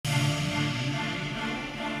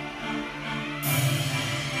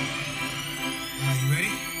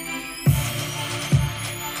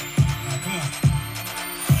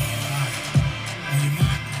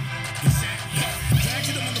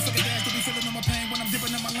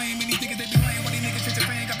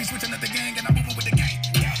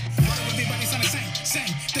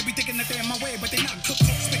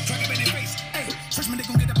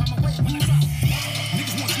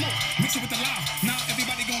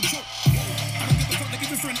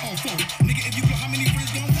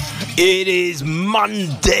It is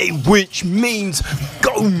Monday, which means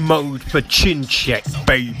go mode for Chin Check,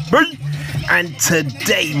 baby. And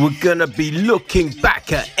today we're gonna be looking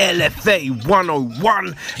back at LFA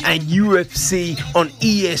 101 and UFC on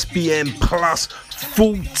ESPN Plus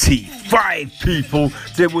 45, people.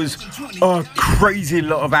 There was a crazy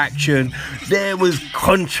lot of action. There was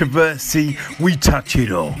controversy. We touch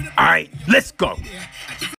it all. Alright, let's go.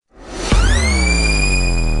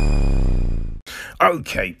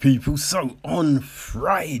 Okay, people, so on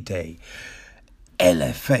Friday,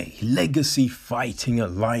 LFA, Legacy Fighting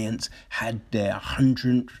Alliance, had their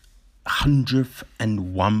 101st,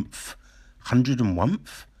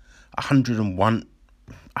 101,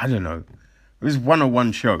 I don't know, it was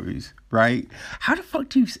 101 shows, right? How the fuck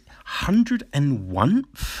do you say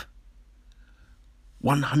 101th?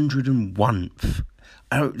 101th.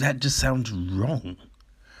 Oh, that just sounds wrong.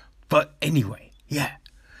 But anyway, yeah.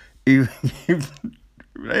 You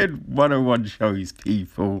had 101 shows,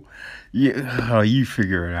 people. You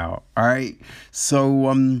figure it out, all right?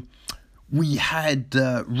 So, we had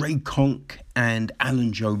Ray Conk and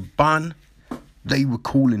Alan Joe Bunn. They were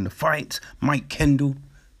calling the fights. Mike Kendall,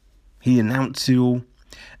 he announced it all.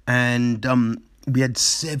 And we had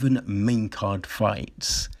 7 main card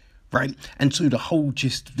fights, right? And so the whole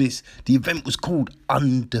gist of this, the event was called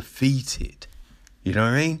Undefeated. You know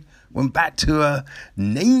what I mean? Went back to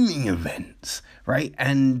naming events, right?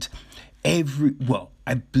 And I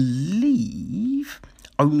believe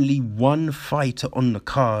only one fighter on the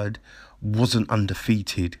card wasn't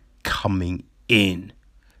undefeated coming in.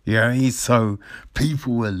 You know what I mean? So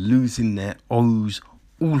people were losing their O's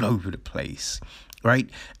all over the place, right?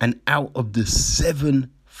 And out of the 7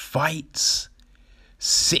 fights,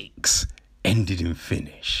 6 ended in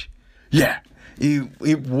finish. Yeah.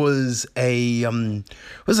 It was a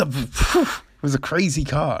crazy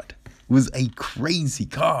card. It was a crazy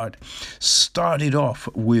card. Started off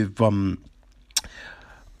with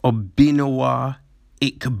Obinwa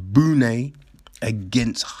Ikebune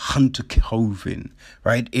against Hunter Colvin,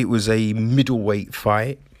 right? It was a middleweight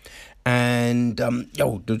fight. And so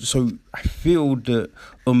I feel that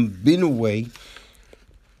Obinwa,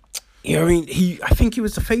 you know, I think he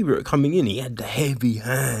was the favorite coming in. He had the heavy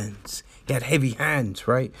hands. He had heavy hands,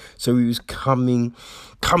 right? So he was coming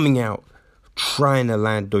out, trying to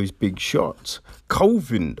land those big shots.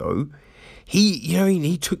 Colvin, though,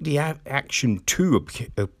 he took the action to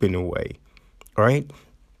Obinwa, right?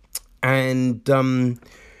 And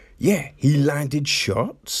he landed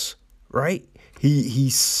shots, right?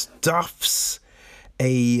 He stuffs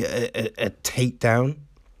a takedown,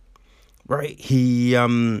 right? He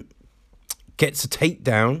gets a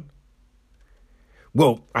takedown.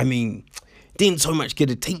 Well, I mean, didn't so much get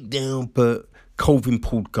a takedown, but Colvin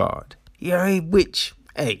pulled guard. Yeah, which,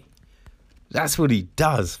 hey, that's what he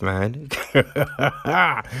does, man. You know what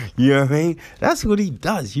I mean? That's what he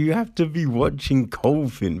does. You have to be watching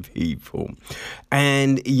Colvin, people.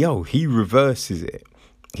 And, he reverses it.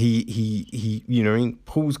 He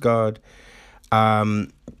pulls guard,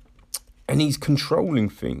 and he's controlling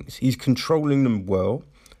things. He's controlling them well,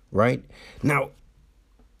 right? Now,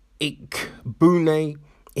 Ikebune,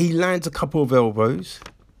 he lands a couple of elbows.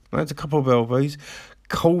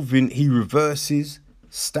 Colvin, he reverses,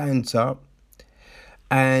 stands up,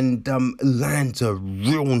 and lands a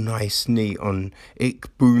real nice knee on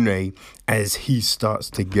Ikebune as he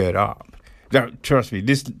starts to get up. Now, trust me,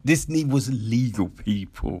 this knee was legal,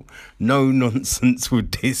 people. No nonsense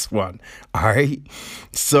with this one, all right?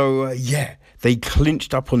 So, they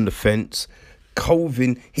clinched up on the fence.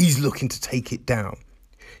 Colvin, he's looking to take it down.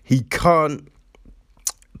 He can't,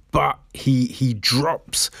 but he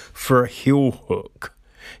drops for a heel hook.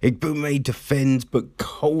 Ikebune defends, but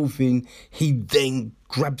Colvin, he then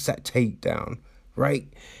grabs that takedown, right?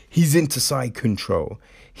 He's into side control.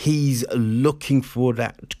 He's looking for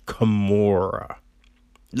that Kimura.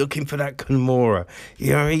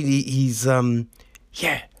 You know,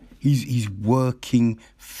 he's working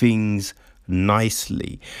things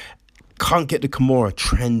nicely. Can't get the Kimura.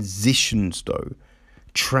 Transitions, though.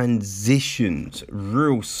 Transitions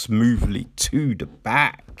real smoothly to the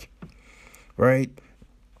back, right?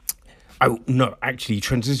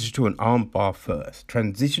 Transitions to an armbar first.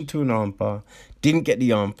 Transition to an armbar, didn't get the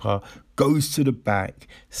armbar, goes to the back,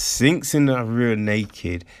 sinks in the rear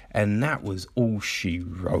naked, and that was all she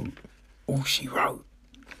wrote.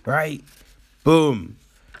 Right? Boom.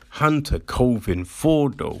 Hunter Colvin for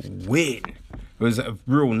the win. It was a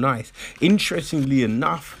real nice. Interestingly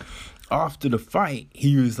enough, after the fight,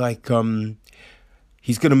 he was like,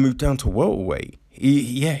 he's going to move down to welterweight.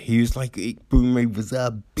 He was like, Ikebune was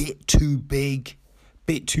a bit too big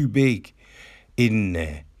in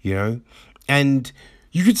there. you know, and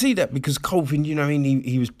you could see that because Colvin, you know,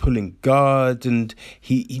 he was pulling guard, and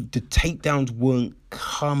the takedowns weren't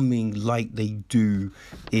coming like they do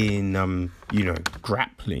in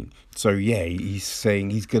grappling. So yeah, he's saying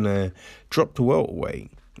he's gonna drop the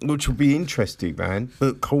welterweight, which will be interesting, man.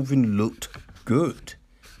 But Colvin looked good.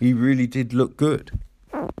 He really did look good.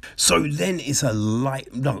 So then it's a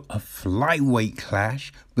flyweight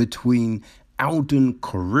clash between Alden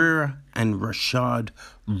Carrera and Rashad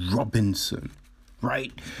Robinson,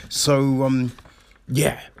 right? So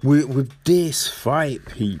with this fight,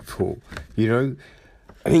 people, you know,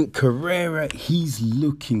 I think Carrera, he's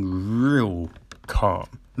looking real calm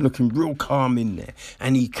in there,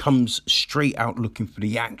 and he comes straight out looking for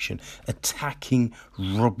the action, attacking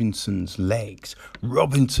Robinson's legs.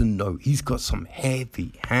 Robinson, though, he's got some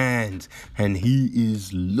heavy hands, and he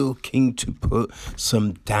is looking to put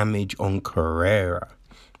some damage on Carrera.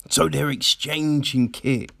 So they're exchanging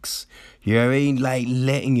kicks, you know what I mean, like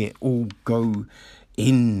letting it all go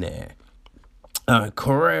in there.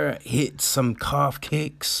 Carrera hits some calf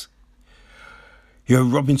kicks. You know,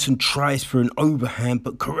 Robinson tries for an overhand,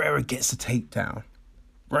 but Carrera gets a takedown,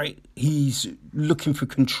 right? He's looking for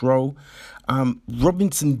control.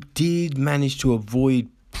 Robinson did manage to avoid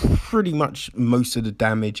pretty much most of the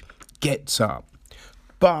damage, gets up.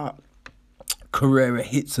 But Carrera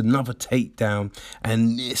hits another takedown,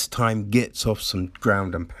 and this time gets off some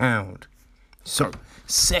ground and pound. So,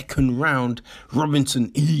 second round,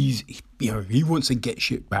 Robinson, he wants to get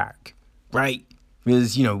shit back, right?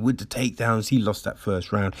 Because, you know, with the takedowns, he lost that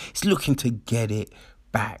first round. He's looking to get it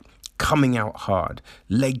back, coming out hard,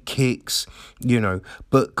 leg kicks, you know.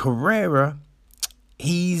 But Carrera,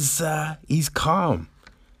 he's calm.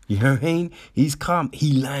 You know what I mean? He's calm.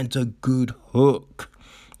 He lands a good hook,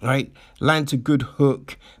 right? Lands a good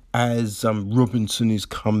hook as Robinson is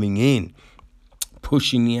coming in,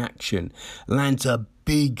 pushing the action. Lands a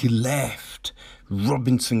big left.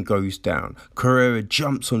 Robinson goes down. Carrera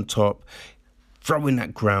jumps on top, throwing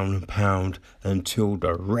that ground and pound until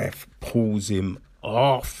the ref pulls him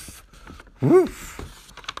off.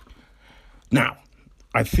 Woof. Now,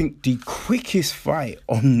 I think the quickest fight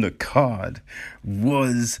on the card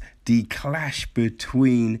was the clash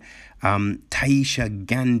between Taisha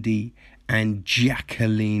Gandhi and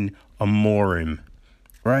Jacqueline Amorim.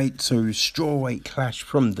 Right? So, strawweight clash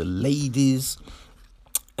from the ladies.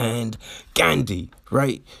 And Gandhi,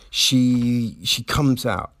 right? She comes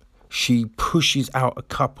out. She pushes out a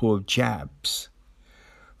couple of jabs,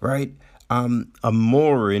 right?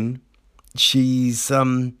 Amorim, she's,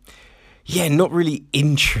 not really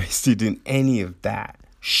interested in any of that.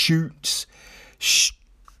 Shoots,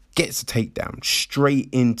 gets a takedown straight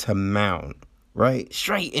into mount, right?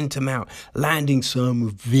 Straight into mount, landing some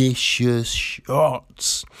vicious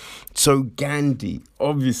shots. So Gandhi,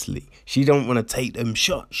 obviously, she don't want to take them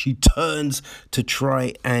shots. She turns to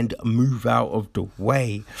try and move out of the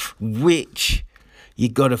way, which you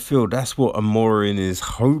got to feel that's what Amorim is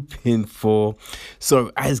hoping for.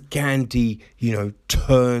 So as Gandhi,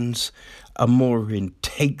 turns, Amorim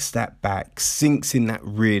takes that back, sinks in that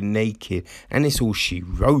rear naked, and it's all she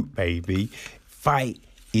wrote, baby. Fight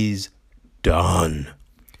is done.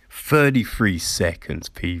 33 seconds,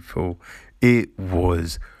 people. It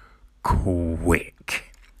was quick.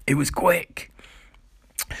 It was quick.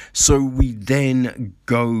 So we then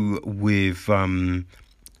go with the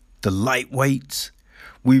lightweights.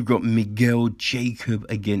 We've got Miguel Jacob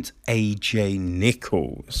against AJ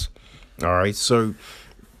Nichols. All right, so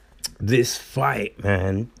this fight,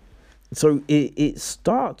 man. So it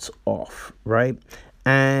starts off, right?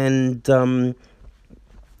 And,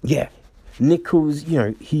 Nichols,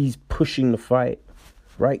 he's pushing the fight,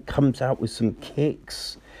 right? Comes out with some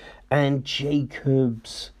kicks. And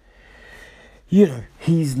Jacobs,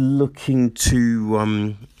 he's looking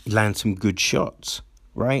to land some good shots,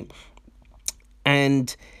 right?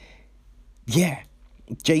 And,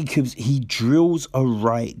 Jacobs, he drills a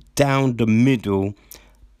right down the middle,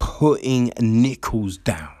 putting Nichols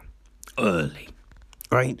down early,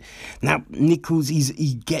 right? Now, Nichols,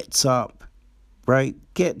 he gets up, right?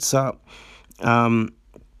 Gets up,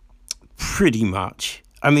 pretty much.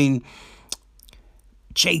 I mean,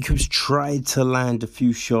 Jacobs tried to land a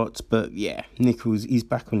few shots, but Nichols, he's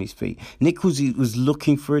back on his feet. Nichols, he was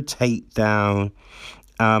looking for a takedown.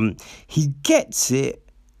 He gets it,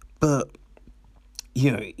 but,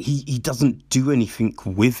 he doesn't do anything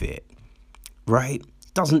with it, right?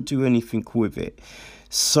 Doesn't do anything with it.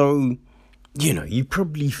 So, you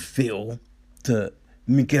probably feel that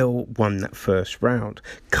Miguel won that first round.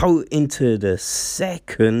 Go into the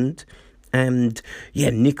second, and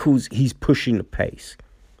Nichols, he's pushing the pace.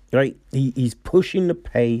 right? He's pushing the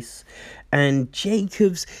pace, and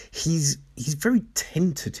Jacobs, he's very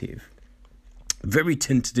tentative. Very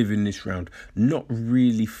tentative in this round, not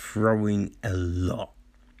really throwing a lot.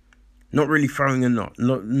 Not really throwing a lot.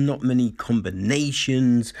 Not many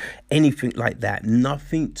combinations, anything like that.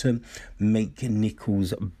 Nothing to make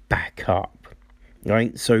Nichols back up.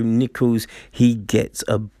 Right? So Nichols, he gets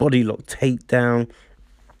a body lock takedown,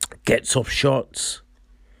 gets off shots,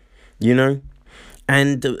 you know.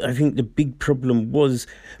 And I think the big problem was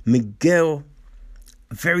Miguel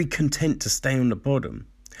very content to stay on the bottom,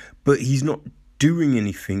 but he's not doing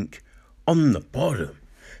anything on the bottom.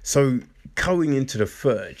 So going into the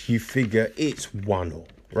third, you figure it's 1-1,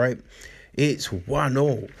 right? It's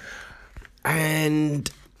 1-1. And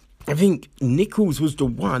I think Nichols was the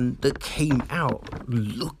one that came out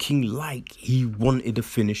looking like he wanted to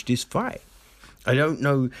finish this fight. I don't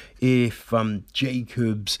know if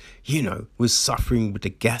Jacobs, was suffering with the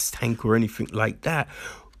gas tank or anything like that,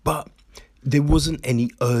 but there wasn't any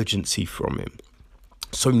urgency from him.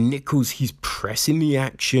 So Nichols, he's pressing the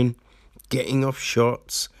action, getting off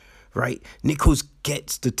shots, right? Nichols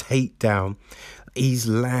gets the takedown. He's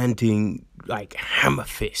landing like hammer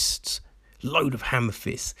fists, load of hammer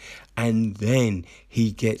fists. And then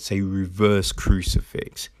he gets a reverse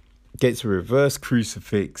crucifix.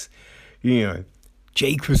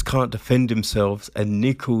 Jacobs can't defend himself, and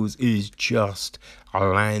Nichols is just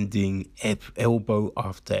landing elbow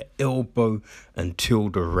after elbow until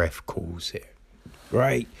the ref calls it.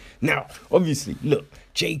 Right? Now, obviously, look,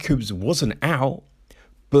 Jacobs wasn't out,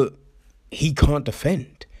 but he can't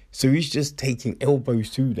defend. So he's just taking elbows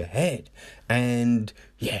to the head. And,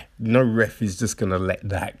 no ref is just going to let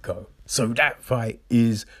that go. So that fight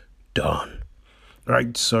is done.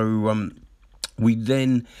 Right? So we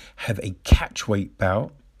then have a catchweight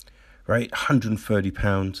bout. Right? 130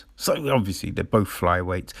 pounds. So obviously, they're both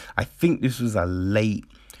flyweights. I think this was a late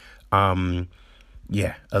one.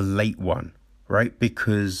 Right,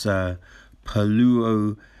 because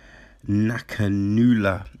Paluo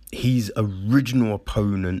Nakanula, his original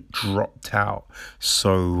opponent dropped out.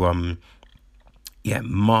 So,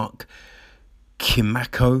 Mark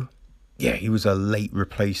Kimako, he was a late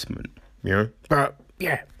replacement, But,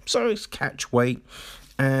 so it's catchweight.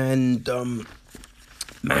 And,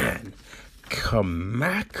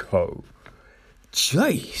 Kimako,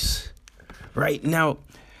 jeez. Right, now,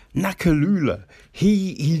 Nakalula,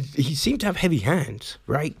 he seemed to have heavy hands,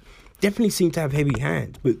 right? Definitely seemed to have heavy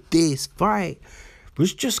hands. But this fight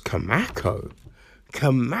was just Kimako.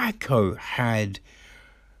 Kimako had,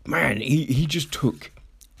 he just took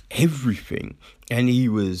everything. And he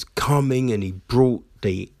was coming and he brought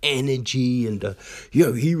the energy and,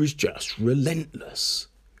 he was just relentless.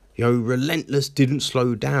 Relentless, didn't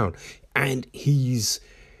slow down. And he's...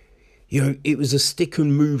 it was a stick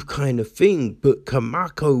and move kind of thing, but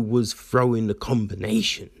Kimako was throwing the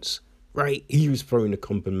combinations, right? He was throwing the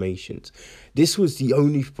combinations. This was the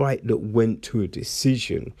only fight that went to a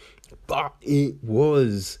decision, but it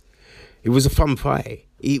was a fun fight.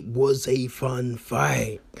 It was a fun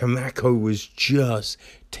fight. Kimako was just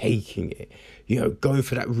taking it, going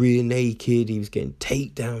for that rear naked. He was getting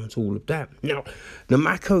takedowns, all of that. Now,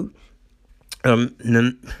 Namako,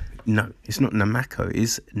 no, it's not Namako,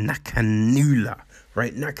 it's Nakanula,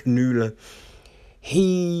 right? Nakanula,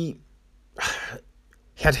 he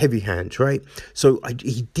had heavy hands, right? So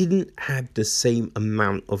he didn't have the same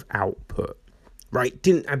amount of output, right?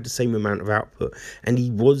 And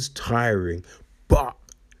he was tiring, but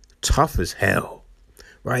tough as hell,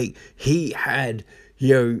 right? He had,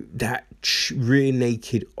 that rear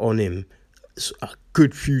naked on him a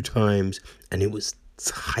good few times, and it was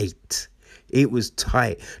tight. It was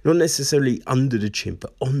tight, not necessarily under the chin,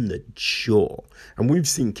 but on the jaw. And we've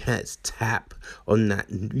seen cats tap on that,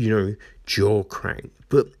 jaw crank,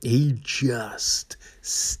 but he just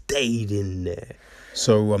stayed in there.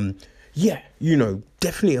 So,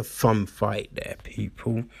 definitely a fun fight there,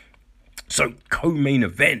 people. So, co-main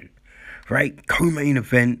event, right? Co-main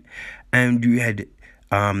event, and you had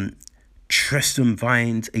Tristan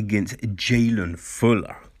Vines against Jalen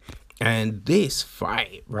Fuller. And this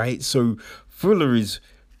fight, right? So Fuller is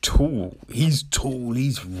tall. He's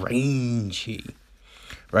rangy,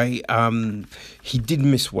 right? He did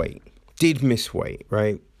miss weight,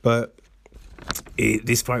 right? But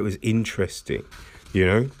this fight was interesting,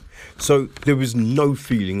 So there was no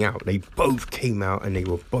feeling out. They both came out and they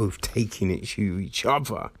were both taking it to each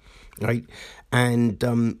other, right? And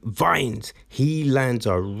Vines, he lands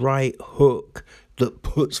a right hook that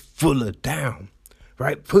puts Fuller down.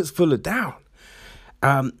 Right, puts Fuller down.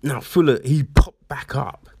 Now Fuller, he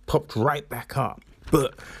popped right back up.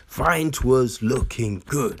 But Vines was looking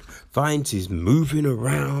good. Vines is moving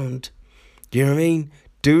around. Do you know what I mean?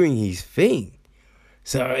 Doing his thing.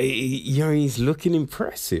 So, he's looking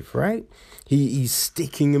impressive, right? He's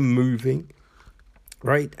sticking and moving,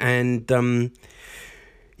 right? And,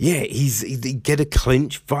 he get a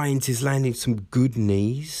clinch. Vines is landing some good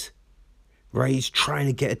knees, right? He's trying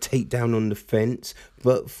to get a takedown on the fence.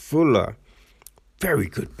 But Fuller, very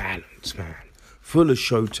good balance, man. Fuller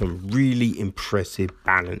showed some really impressive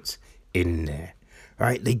balance in there,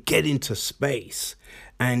 right? They get into space,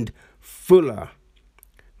 and Fuller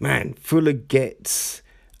gets,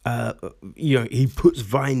 he puts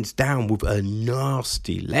Vines down with a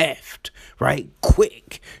nasty left, right?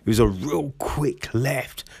 Quick. It was a real quick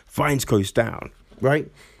left. Vines goes down,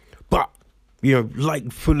 right? But,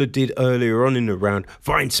 like Fuller did earlier on in the round,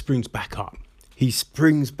 Vines springs back up. He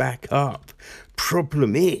springs back up.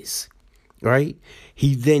 Problem is, right?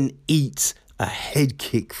 He then eats a head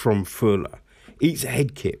kick from Fuller.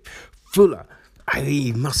 Fuller, I think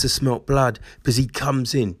he must have smelt blood because he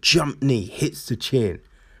comes in, jump knee, hits the chin,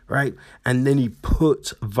 right? And then he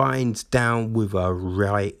puts Vines down with a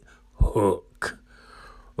right hook.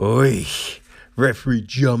 Oi. Referee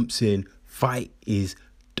jumps in, fight is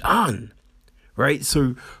done, right?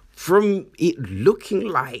 So from it looking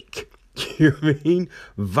like,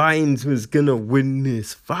 Vines was going to win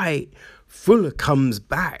this fight, Fuller comes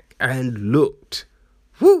back and looked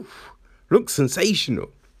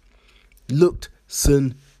sensational.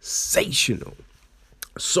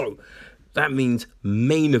 So that means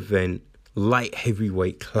main event, light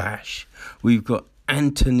heavyweight clash. We've got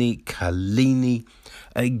Anthony Callini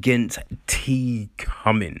against T.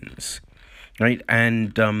 Cummins, right?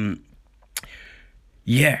 And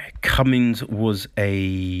Cummins was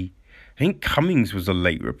a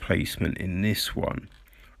late replacement in this one,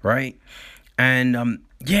 right? And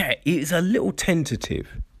it's a little tentative.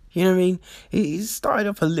 You know what I mean? It started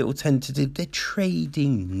off a little tentative. They're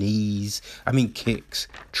trading kicks,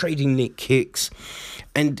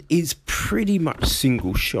 and it's pretty much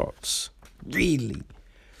single shots. Really,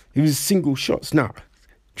 it was single shots. Now,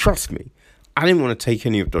 trust me, I didn't want to take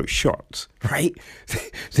any of those shots, right?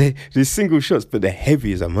 They're single shots, but they're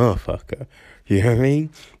heavy as a motherfucker. You know what I mean?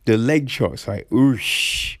 The leg shots, like,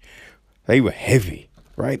 oosh, they were heavy,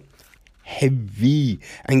 right? Heavy.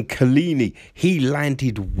 And Callini, he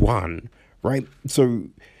landed one, right? So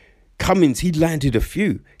Cummins, he landed a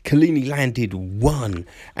few. Callini landed one.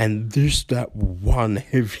 And just that one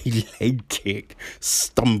heavy leg kick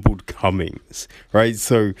stumbled Cummins, right?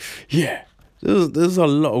 So, yeah, there's a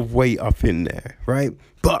lot of weight up in there, right?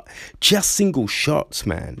 But just single shots,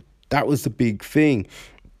 man. That was the big thing.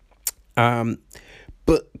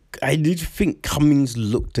 But I did think Cummins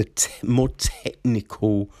looked more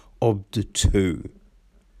technical of the two,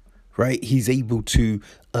 right? He's able to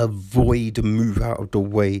avoid and move out of the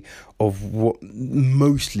way of what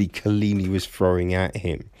mostly Callini was throwing at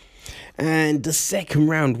him. And the second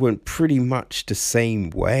round went pretty much the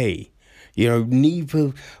same way.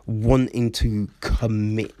 Neither wanting to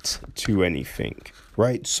commit to anything,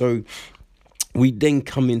 right? So we then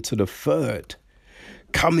come into the third.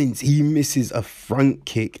 Cummins, he misses a front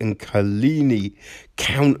kick and Callini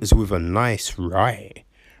counters with a nice right?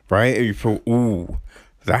 And you thought, ooh,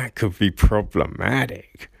 that could be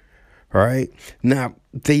problematic, right? Now,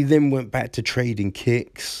 they then went back to trading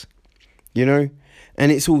kicks, and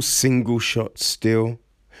it's all single shots still.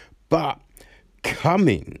 But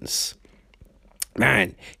Cummins,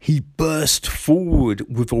 man, he burst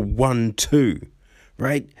forward with a 1-2,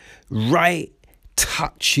 right? Right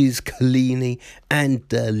touches Callini and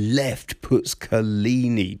the left puts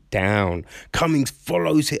Callini down. Cummins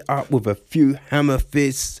follows it up with a few hammer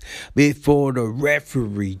fists before the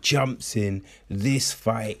referee jumps in. This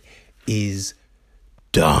fight is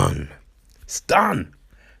done. It's done.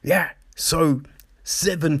 Yeah. So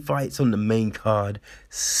 7 fights on the main card,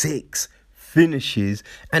 6 finishes,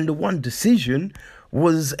 and the one decision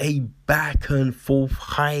was a back and forth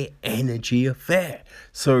high energy affair.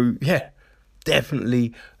 So yeah,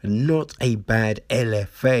 definitely not a bad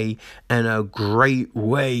LFA and a great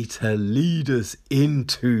way to lead us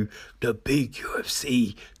into the big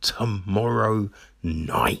UFC tomorrow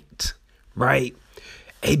night, right?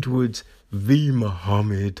 Edwards v.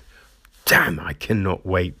 Muhammad. Damn, I cannot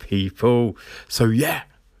wait, people. So yeah,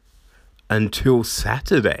 until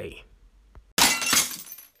Saturday.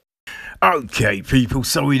 Okay, people,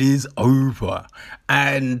 so it is over.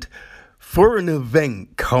 And for an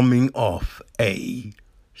event coming off a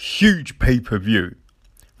huge pay-per-view,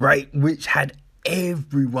 right, which had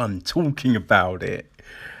everyone talking about it,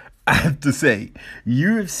 I have to say,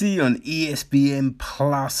 UFC on ESPN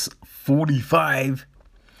Plus 45,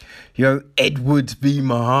 Edwards v.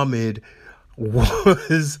 Muhammad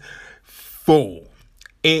was full.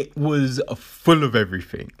 It was full of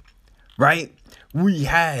everything, right? We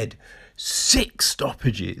had 6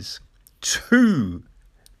 stoppages, two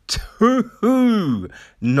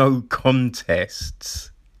no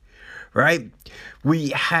contests, right?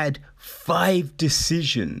 We had 5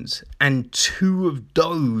 decisions, and 2 of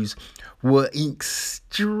those were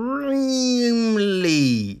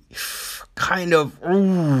extremely kind of,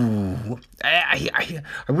 I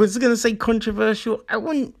was going to say controversial. I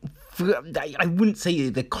wouldn't say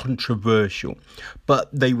they're controversial, but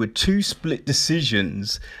they were 2 split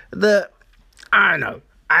decisions that, I don't know,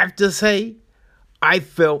 I have to say, I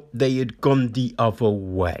felt they had gone the other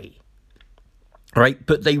way, right?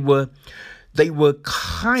 But they were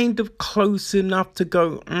kind of close enough to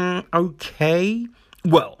go, okay.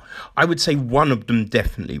 Well, I would say one of them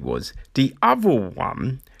definitely was. The other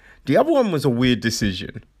one was a weird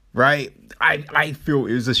decision, right? I feel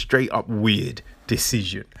it was a straight up weird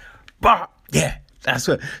decision. But yeah, that's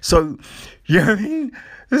what. So, you know what I mean?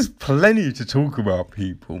 There's plenty to talk about,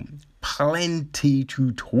 people. Plenty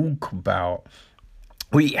to talk about.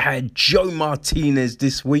 We had Joe Martinez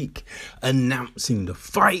this week announcing the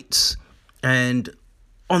fights, and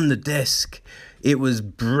on the desk, it was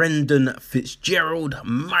Brendan Fitzgerald,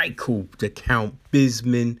 Michael the Count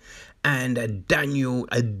Bisping, and Daniel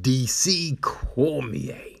DC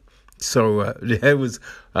Cormier. So there was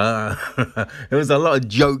a lot of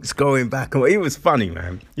jokes going back. It was funny,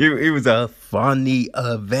 man. It was a funny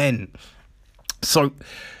event. So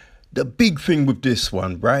the big thing with this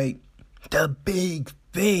one, right? The big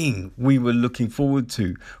thing we were looking forward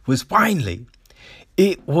to was finally,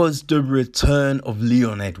 it was the return of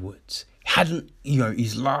Leon Edwards.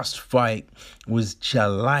 His last fight was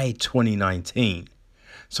July 2019.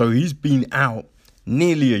 So he's been out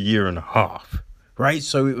nearly a year and a half, right?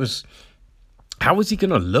 So it was, how was he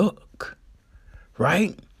going to look,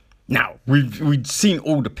 right? Now, we'd seen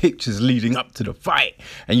all the pictures leading up to the fight,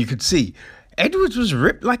 and you could see Edwards was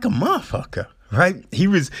ripped like a motherfucker, right? He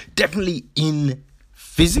was definitely in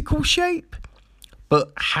physical shape,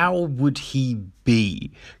 but how would he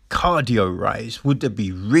be cardio-wise? Would there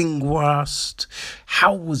be ring rust?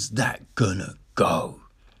 How was that gonna go?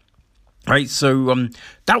 Right, so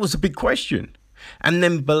that was a big question. And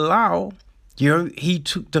then Belal, he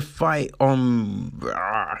took the fight on,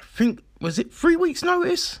 I think, was it 3 weeks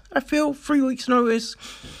notice? 3 weeks notice.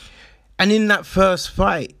 And in that first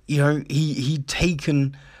fight, he'd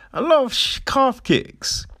taken a lot of calf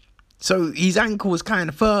kicks. So his ankle was kind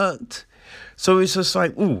of fucked. So it's just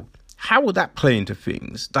like, how will that play into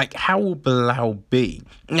things? Like, how will Belal be?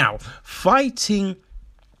 Now, fighting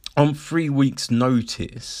on 3 weeks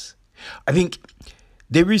notice, I think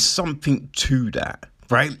there is something to that,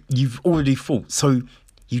 right? You've already fought, so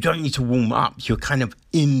you don't need to warm up. You're kind of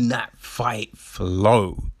in that fight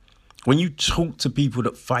flow. When you talk to people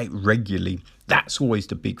that fight regularly, that's always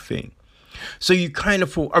the big thing. So you kind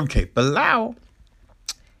of thought, okay, Belal,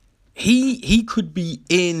 he could be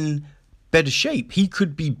in better shape. He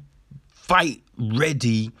could be fight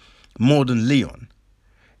ready more than Leon,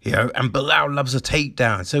 and Belal loves a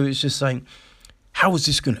takedown. So it's just like, how is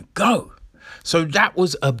this going to go? So that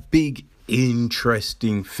was a big,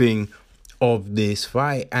 interesting thing of this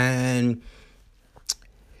fight. And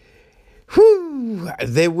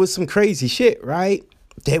there was some crazy shit, right?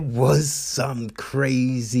 There was some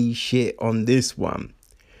crazy shit on this one.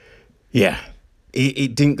 Yeah,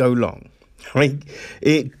 it didn't go long. Right?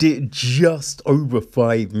 It did just over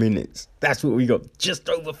 5 minutes. That's what we got. Just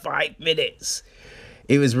over 5 minutes.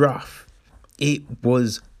 It was rough.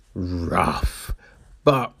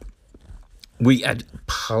 But we had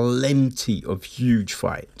plenty of huge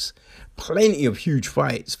fights. Plenty of huge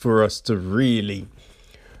fights for us to really,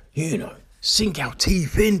 sink our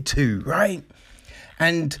teeth into, right?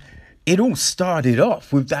 And it all started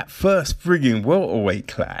off with that first frigging welterweight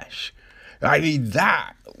clash. I mean,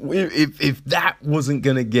 that, if that wasn't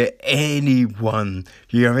going to get anyone,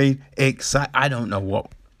 excited, I don't know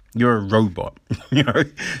what. You're a robot,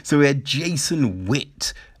 So we had Jason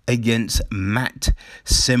Witt against Matt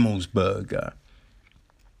Semmelsberger.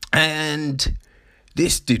 And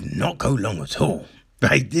this did not go long at all.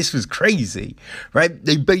 Right, this was crazy, right?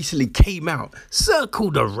 They basically came out,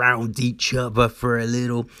 circled around each other for a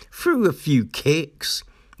little, threw a few kicks.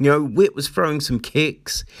 Witt was throwing some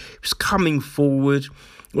kicks, he was coming forward.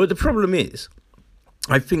 Well, the problem is,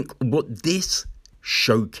 I think what this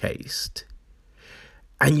showcased,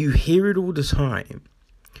 and you hear it all the time,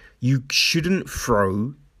 you shouldn't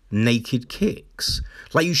throw naked kicks.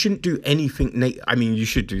 Like, you shouldn't do anything naked. I mean, you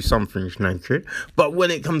should do some things naked, but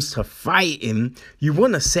when it comes to fighting, you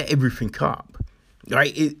want to set everything up,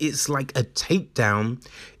 right? It's like a takedown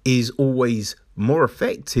is always more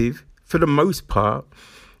effective for the most part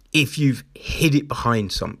if you've hid it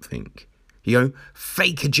behind something.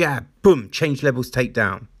 Fake a jab, boom, change levels,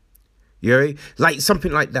 takedown. Like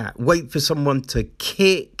something like that. Wait for someone to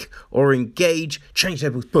kick or engage, change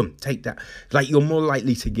levels, boom, take that. Like, you're more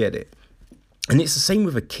likely to get it. And it's the same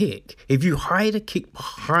with a kick. If you hide a kick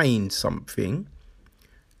behind something,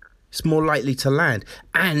 it's more likely to land.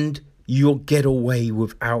 And you'll get away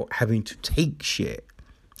without having to take shit.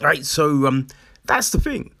 Right? So that's the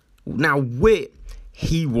thing. Now, Wit,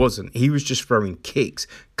 he wasn't. He was just throwing kicks,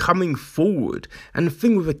 coming forward. And the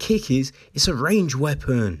thing with a kick is, it's a range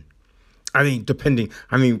weapon.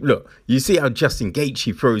 Look, you see how Justin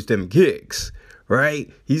Gaethje throws them kicks, right?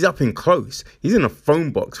 He's up in close. He's in a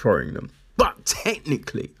phone box throwing them. But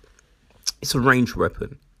technically, it's a range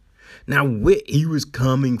weapon. Now, Wit, he was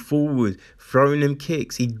coming forward, throwing them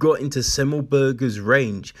kicks. He got into Semmelberger's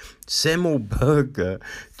range. Semmelberger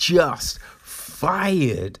just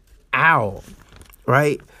fired out,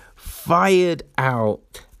 right? Fired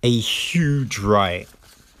out a huge right.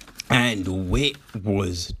 And Wit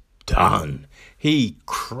was done. He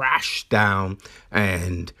crashed down,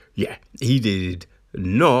 and he did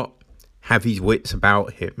not have his wits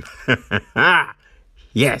about him.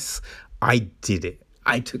 Yes, I did it.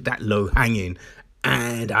 I took that low hanging,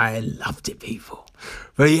 and I loved it, people.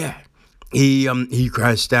 But he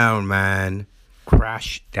crashed down, man.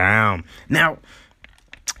 Crashed down. Now,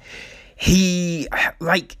 he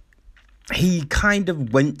kind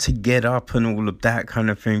of went to get up and all of that kind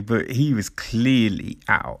of thing, but he was clearly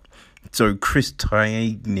out. So Chris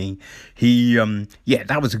Tiagne,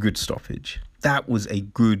 that was a good stoppage. That was a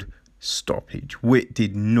good stoppage. Wit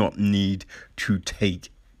did not need to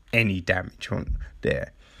take any damage on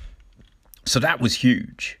there. So that was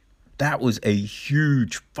huge. That was a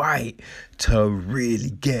huge fight to really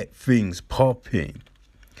get things popping.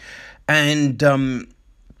 And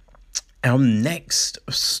our next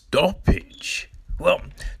stoppage, well,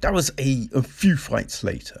 that was a few fights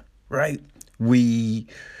later, right?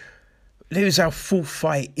 It was our full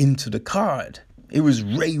fight into the card. It was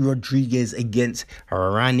Ray Rodriguez against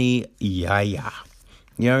Rani Yahya.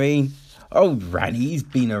 You know what I mean? Oh, Rani, he's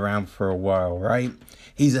been around for a while, right?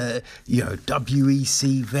 He's a,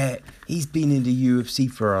 WEC vet. He's been in the UFC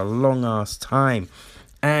for a long ass time.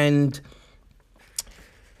 And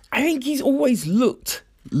I think he's always looked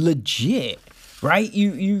legit, right?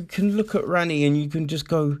 You can look at Rani and you can just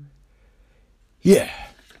go, he's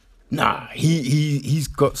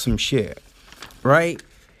got some shit, right?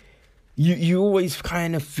 You always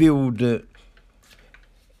kind of feel that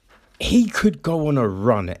he could go on a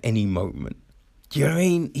run at any moment. Do you know what I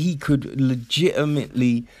mean? He could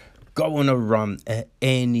legitimately go on a run at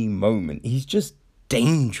any moment. He's just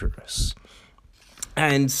dangerous.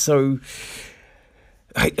 And so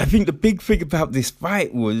I think the big thing about this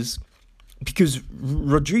fight was because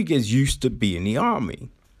Rodriguez used to be in the army,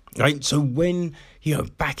 right? So when,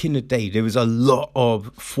 back in the day, there was a lot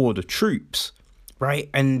of for the troops, right?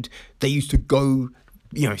 And they used to go,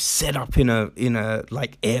 set up in a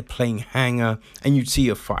like airplane hangar, and you'd see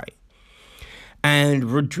a fight. And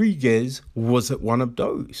Rodriguez was at one of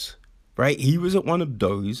those, right? He was at one of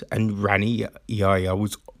those, and Rani Yahya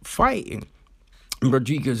was fighting. And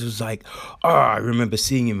Rodriguez was like, I remember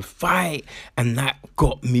seeing him fight, and that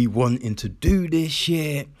got me wanting to do this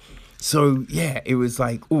shit. So, it was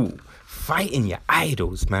like, fighting your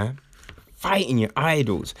idols, man. Fighting your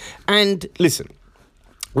idols. And listen,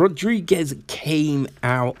 Rodriguez came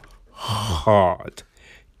out hard.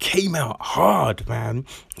 Man.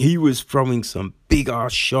 He was throwing some big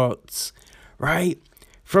ass shots, right?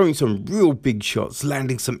 Throwing some real big shots,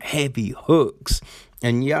 landing some heavy hooks.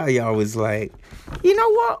 And Yahya was like, you know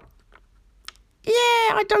what?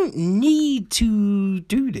 I don't need to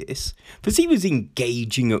do this. Because he was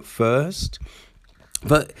engaging at first.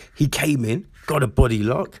 But he came in, got a body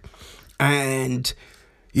lock. And,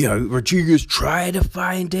 Rodriguez tried to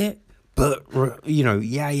find it. But,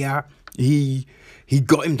 Yahya, he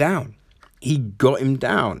got him down.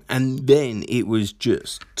 And then it was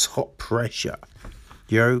just top pressure.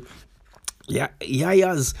 Yahya's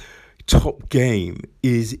top game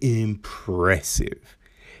is impressive.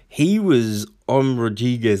 He was on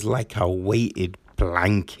Rodriguez like a weighted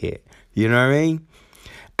blanket. You know what I mean?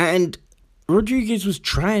 And Rodriguez was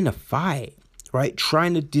trying to fight, right?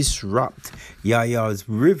 Trying to disrupt Yahya's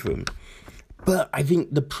rhythm. But I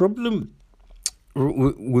think the problem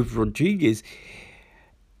with Rodriguez,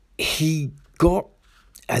 he got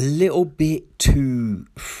a little bit too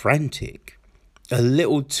frantic, a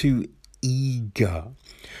little too eager.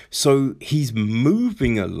 So he's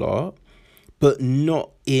moving a lot, but not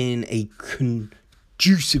in a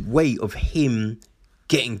conducive way of him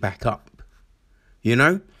getting back up, you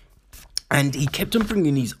know? And he kept on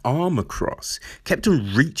bringing his arm across, kept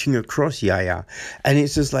on reaching across Yahya. And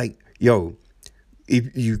it's just like, yo,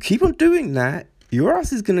 if you keep on doing that, your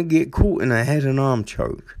ass is going to get caught in a head and arm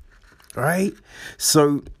choke, right?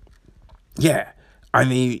 So, yeah, I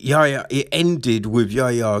mean, Yahya, it ended with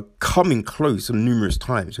Yahya coming close numerous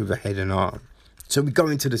times with a head and arm. So we go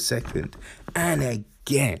into the second, and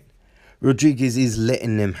again, Rodriguez is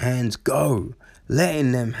letting them hands go,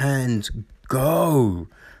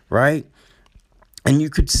 right? And you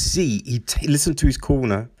could see he listened to his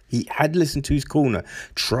corner. He had listened to his corner,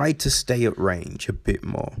 tried to stay at range a bit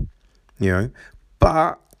more, you know.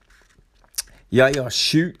 But Yahya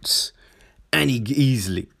shoots, and he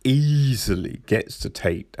easily gets the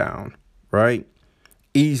takedown, right?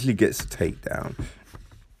 Easily gets the takedown.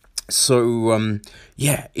 So,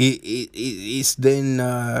 it's then,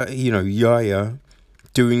 Yahya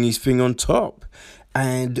doing his thing on top.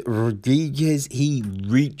 And Rodriguez, he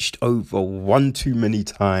reached over one too many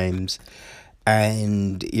times.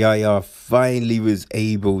 And Yahya finally was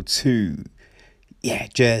able to,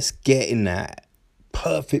 just get in that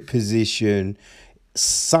perfect position,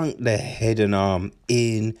 sunk the head and arm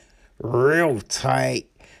in real tight.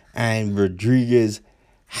 And Rodriguez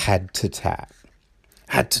had to tap.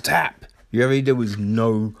 You know, there was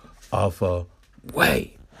no other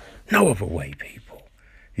way. No other way, people.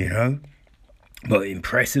 You know? But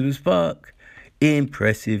impressive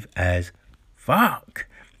as fuck.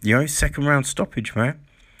 You know, second round stoppage, man.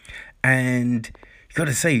 And you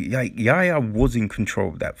gotta say, like, Yahya was in control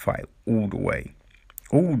of that fight all the way.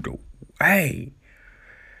 And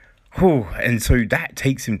so that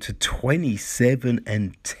takes him to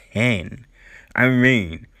 27-10. I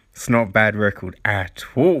mean, it's not a bad record at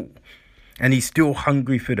all. And he's still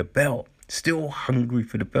hungry for the belt.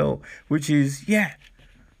 Which is,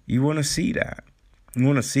 you want to see that.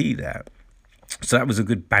 So that was a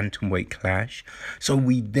good bantamweight clash. So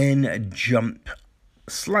we then jump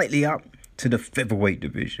slightly up to the featherweight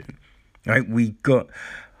division. Right, we got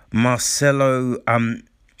Marcelo.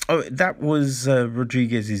 That was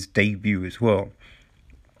Rodriguez's debut as well.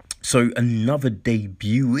 So another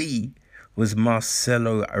debutee was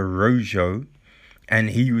Marcelo Araujo,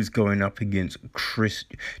 and he was going up against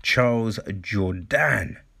Charles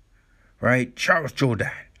Jourdain, right? Charles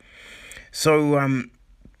Jourdain. So,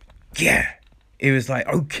 it was like,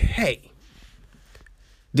 okay,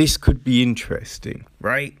 this could be interesting,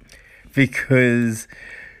 right? Because,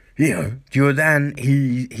 you know, Jourdain,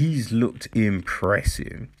 he's looked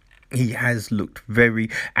impressive. He has looked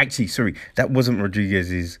that wasn't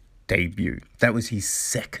Rodriguez's debut. That was his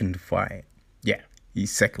second fight. Yeah,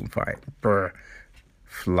 his second fight.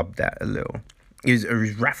 Flubbed that a little. It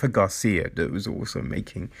was Rafa Garcia that was also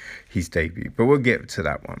making his debut. But we'll get to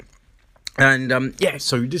that one. And,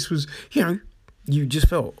 so this was, you know, you just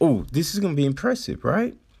felt, this is going to be impressive,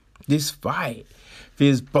 right? This fight.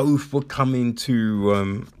 Because both were coming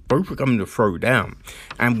to throw down.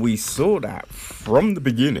 And we saw that from the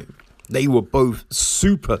beginning. They were both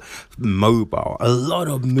super mobile. A lot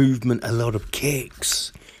of movement, a lot of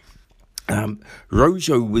kicks.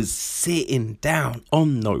 Rojo was sitting down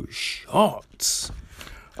on those shots.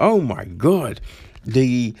 Oh my God.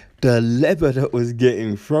 The lever that was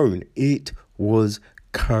getting thrown, it was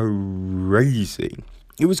crazy.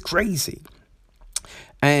 It was crazy.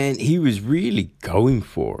 And he was really going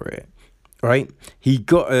for it, right? He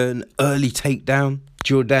got an early takedown.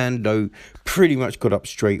 Jourdain, though, pretty much got up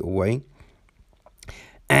straight away.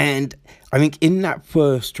 And I think in that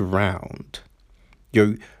first round,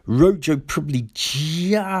 Rojo probably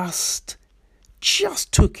just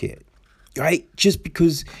took it, right? Just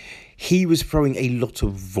because he was throwing a lot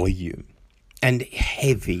of volume and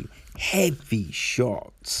heavy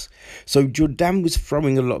shots. So Jourdain was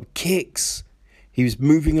throwing a lot of kicks. He was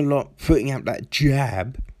moving a lot, putting out that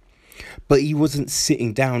jab, but he wasn't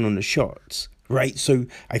sitting down on the shots, right? So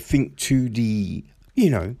I think to the,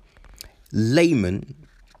 layman,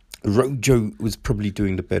 Rojo was probably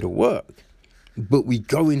doing the better work. But we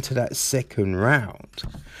go into that second round.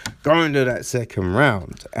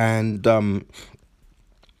 And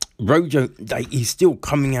Rojo, he's still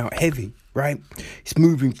coming out heavy, right? He's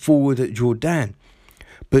moving forward at Jourdain.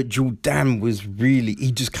 But Jourdain was really,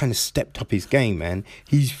 he just kind of stepped up his game, man.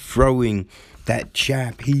 He's throwing that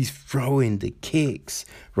jab. He's throwing the kicks,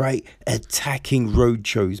 right? Attacking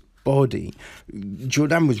Rojo's body.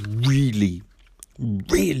 Jourdain was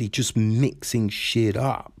really just mixing shit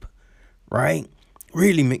up, right?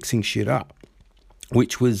 Really mixing shit up,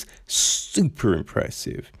 which was super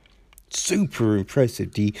impressive. Super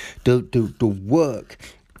impressive. The work,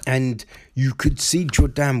 and you could see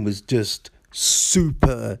Jourdain was just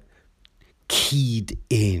super keyed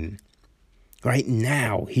in. Right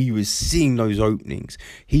now, he was seeing those openings.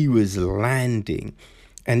 He was landing,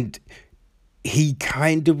 and he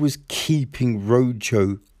kind of was keeping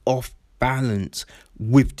Rojo off balance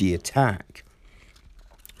with the attack.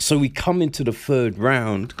 So we come into the third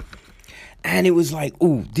round, and it was like,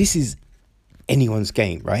 oh, this is anyone's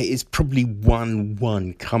game, right? It's probably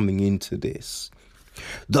 1-1 coming into this.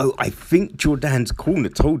 Though I think Jourdain's corner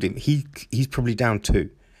told him he's probably down 2.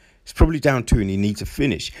 He's probably down 2 and he needs a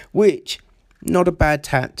finish, which, not a bad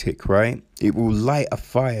tactic, right? It will light a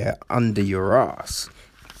fire under your ass.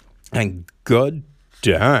 And god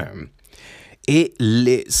damn, it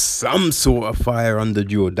lit some sort of fire under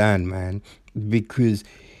Jourdain, man. Because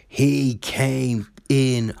he came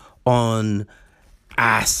in on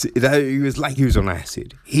acid. He was like he was on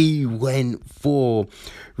acid. He went for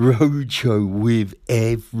Rojo with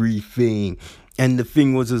everything. And the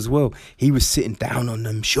thing was as well, he was sitting down on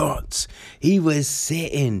them shots. He was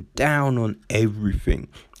sitting down on everything.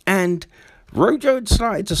 And Rojo had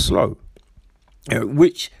started to slow.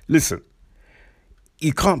 Which, listen,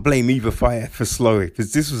 you can't blame either fighter for slowing,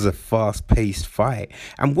 because this was a fast-paced fight.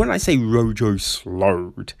 And when I say Rojo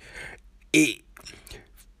slowed,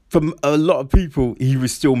 from a lot of people, he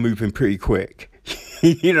was still moving pretty quick.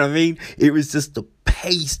 You know what I mean? It was just the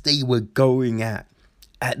pace they were going at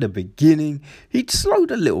the beginning. He'd slowed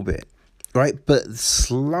a little bit, right? But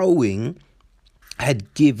slowing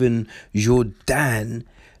had given Jourdain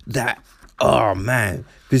that, oh man,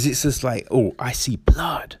 because it's just like, oh, I see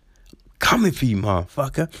blood. Coming for you,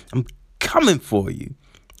 motherfucker. I'm coming for you.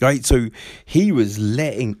 Right? So he was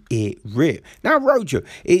letting it rip. Now, Rojo,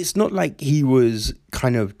 it's not like he was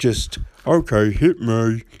kind of just, okay, hit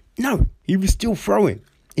me. No, he was still throwing.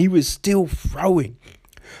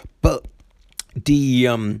 But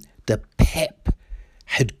the pep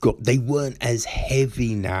had got, they weren't as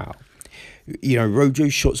heavy now. You know,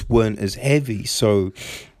 Rojo's shots weren't as heavy. So,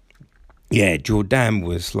 yeah, Jourdain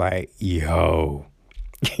was like, yo.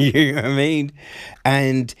 You know what I mean?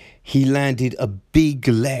 And he landed a big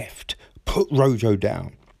left, put Rojo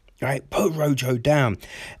down, right? Put Rojo down.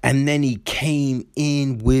 And then he came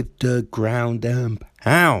in with the ground and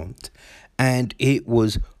pound. And it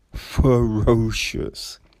was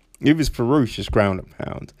ferocious. It was ferocious ground and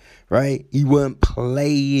pound, right? He weren't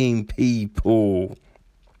playing people.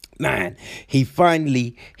 Man, he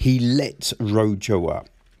lets Rojo up.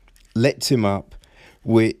 Lets him up,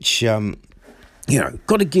 which, you know,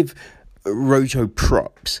 got to give Rojo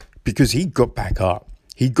props because he got back up.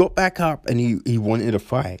 He got back up and he wanted a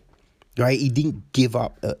fight, right? He didn't give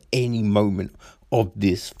up at any moment of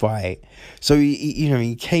this fight. So,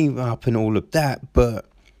 he came up and all of that, but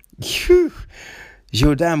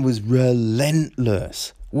Jourdain was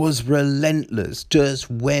relentless. Just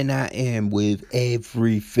went at him with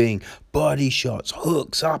everything. Body shots,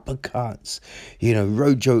 hooks, uppercuts. You know,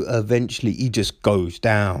 Rojo eventually, he just goes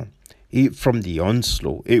down. From the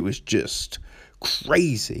onslaught, it was just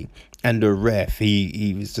crazy. And the ref,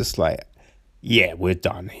 he was just like, yeah, we're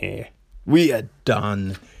done here. We are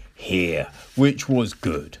done here, which was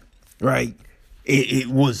good, right? It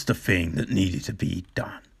was the thing that needed to be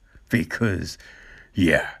done because,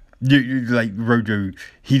 yeah, like Rojo,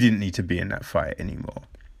 he didn't need to be in that fight anymore.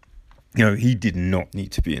 You know, he did not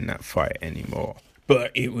need to be in that fight anymore.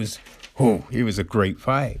 But it was a great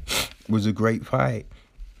fight. It was a great fight.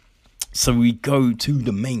 So we go to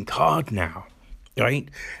the main card now, right?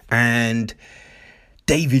 And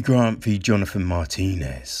Davy Grant v. Jonathan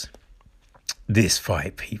Martinez. This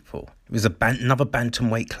fight, people. It was another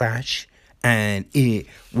bantamweight clash, and it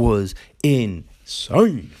was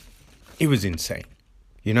insane. It was insane.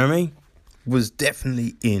 You know what I mean? It was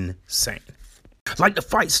definitely insane. Like, the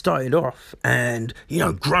fight started off, and,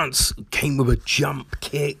 Grant came with a jump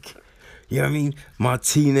kick. You know what I mean?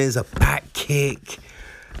 Martinez, a back kick.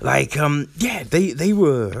 Like, they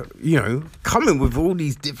were, coming with all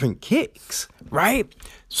these different kicks, right?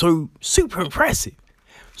 So, super impressive.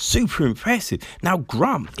 Now,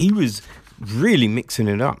 Grant, he was really mixing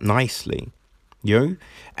it up nicely,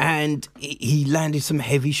 and he landed some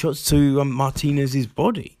heavy shots to Martinez's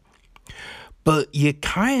body. But you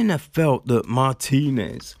kind of felt that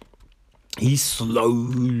Martinez, he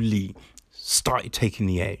slowly started taking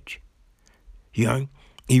the edge,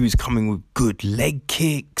 He was coming with good leg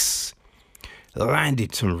kicks,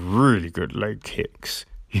 landed some really good leg kicks,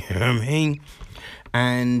 you know what I mean?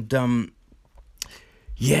 And,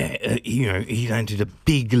 he landed a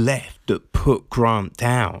big left that put Grant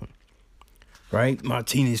down. Right?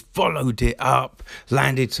 Martinez followed it up,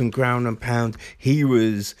 landed some ground and pound. He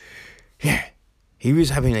was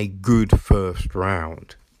having a good first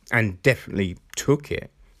round and definitely took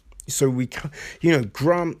it. So we can't,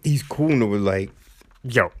 Grant, his corner was like,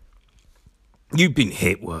 yo, you've been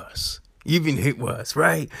hit worse.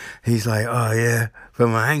 Right? He's like, oh yeah, but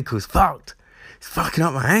my ankle's fucked. It's fucking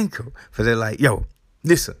up my ankle. But they're like, yo,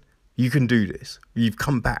 listen, you can do this. You've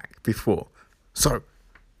come back before. So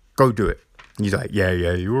go do it. And he's like, yeah,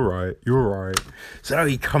 you're all right. So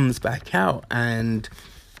he comes back out and,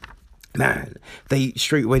 man, they're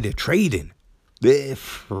trading. They're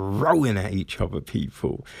throwing at each other,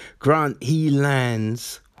 people. Grant, he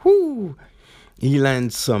lands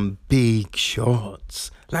some big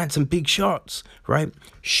shots. Right?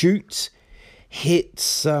 Shoots,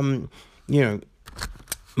 hits,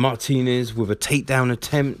 Martinez with a takedown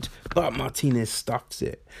attempt, but Martinez stuffs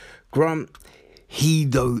it. Grant, he,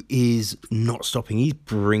 though, is not stopping. He's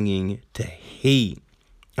bringing the heat.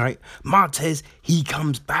 Right? Martez, he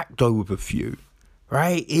comes back, though, with a few.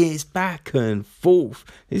 Right? It's back and forth.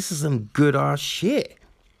 This is some good ass shit.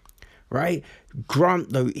 Right?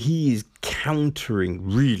 Grant, though, he is countering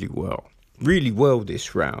really well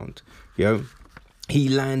this round. He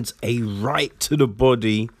lands a right to the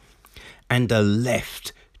body and a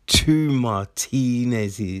left to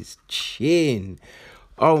Martinez's chin.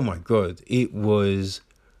 Oh my God, it was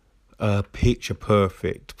a picture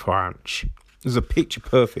perfect punch. It was a picture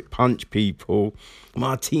perfect punch, people.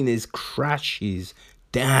 Martinez crashes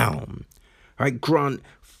down. Right, Grant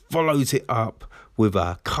follows it up with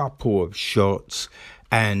a couple of shots,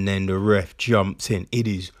 and then the ref jumps in. It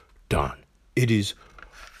is done. It is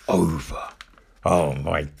over. Oh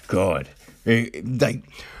my God.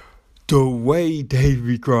 The way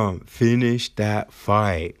Davy Grant finished that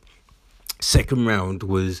fight, second round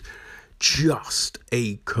was just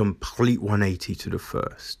a complete 180 to the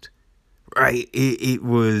first. Right? It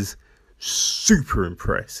was super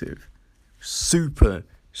impressive. Super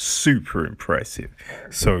impressive.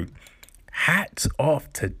 So, hats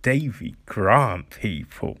off to Davy Grant,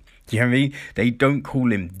 people. Do you know what I mean? They don't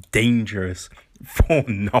call him dangerous for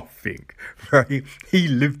nothing, right? He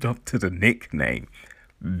lived up to the nickname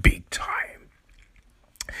big time.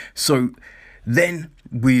 So, then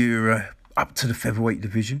we're up to the featherweight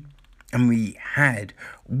division, and we had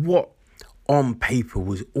what on paper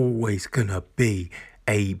was always gonna be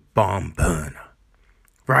a barn burner,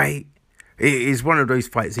 right? It is one of those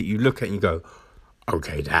fights that you look at and you go,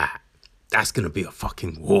 okay, that's gonna be a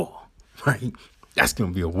fucking war, right? That's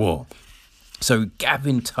gonna be a war. So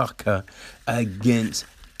Gavin Tucker against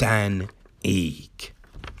Dan Ige.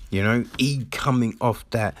 Ige coming off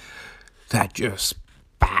that just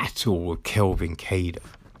battle with Kelvin Kattar.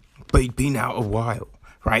 But he'd been out a while,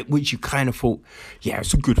 right? Which you kind of thought, yeah,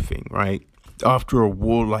 it's a good thing, right? After a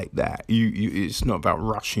war like that, you it's not about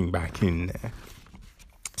rushing back in there.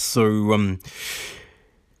 So,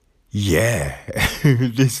 yeah,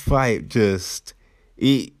 this fight just,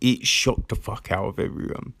 it shocked the fuck out of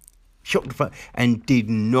everyone. Shocked the fuck, and did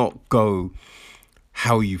not go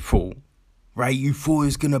how you thought. Right, you thought it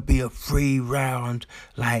was going to be a 3-round,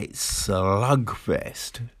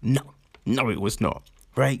 slugfest. No, it was not.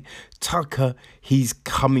 Right? Tucker, he's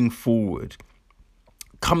coming forward.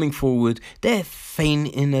 They're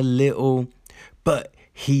fainting a little, but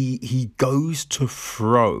he goes to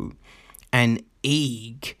throw. And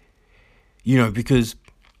Ige, because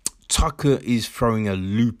Tucker is throwing a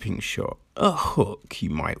looping shot, a hook, you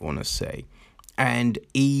might want to say. And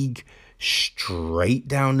Ige, straight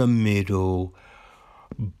down the middle,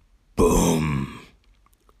 boom.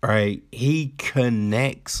 Right, he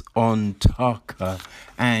connects on Tucker,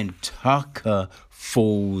 and Tucker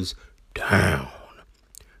falls down.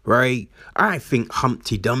 Right, I think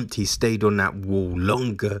Humpty Dumpty stayed on that wall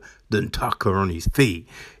longer than Tucker on his feet.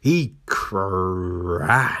 He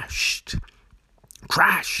crashed.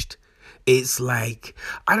 It's like,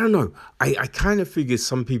 I don't know. I kind of figured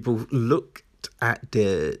some people looked at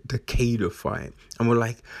the Kattar fight and were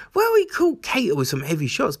like, well, he caught Kattar with some heavy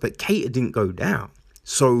shots, but Kattar didn't go down.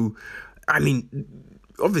 So, I mean,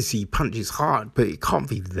 obviously he punches hard, but it can't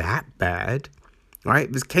be that bad, right?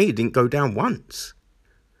 Because Kattar didn't go down once.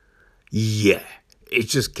 Yeah,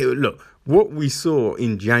 it's just, look, what we saw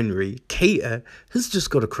in January, Kattar has just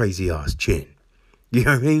got a crazy ass chin. You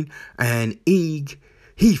know what I mean? And Ige,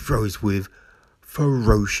 he throws with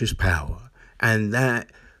ferocious power. And that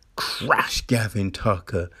crashed Gavin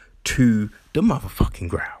Tucker to the motherfucking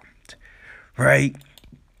ground. Right?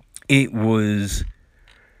 It was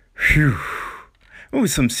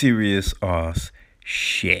some serious ass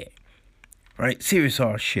shit. Right? Serious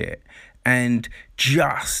ass shit. And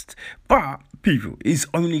but people, it's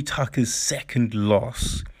only Tucker's second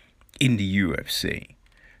loss in the UFC.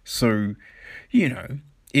 So,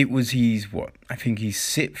 it was I think his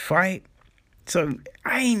sixth fight. So,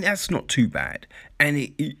 that's not too bad. And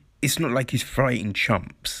it's not like he's fighting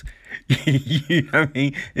chumps. You know what I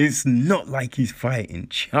mean? It's not like he's fighting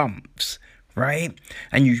chumps, right?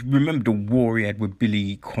 And you remember the war he had with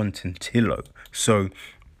Billy Quintantillo. So,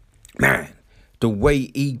 man, the way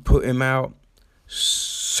he put him out,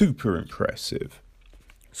 super impressive.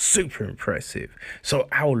 Super impressive. So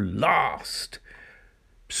our last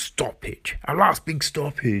big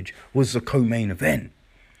stoppage was the co-main event.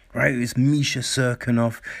 Right, it was Misha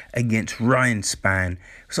Cirkunov against Ryan Spann. It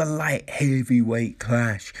was a light heavyweight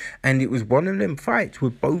clash, and it was one of them fights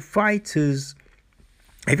with both fighters.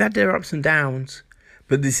 They've had their ups and downs,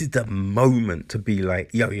 but this is the moment to be like,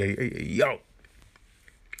 yo,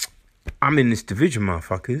 I'm in this division,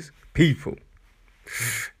 motherfuckers. People.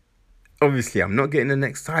 Obviously, I'm not getting the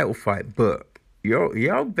next title fight, but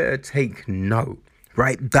y'all better take note,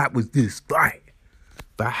 right? That was this fight.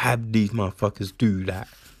 But have these motherfuckers do that.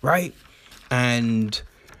 Right? And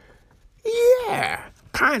yeah,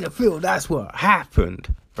 kind of feel that's what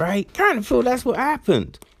happened. Right? So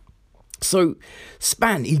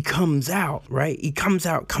Spann, he comes out, right?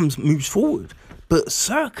 Moves forward. But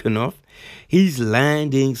Cirkunov, he's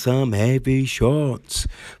landing some heavy shots.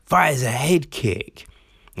 Fires a head kick.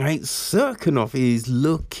 Right? Cirkunov is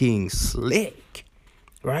looking slick.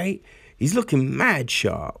 Right? He's looking mad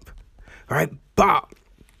sharp. Right? But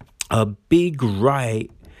a big right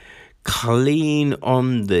clean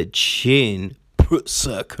on the chin puts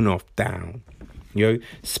Cirkunov down.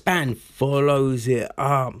 Spann follows it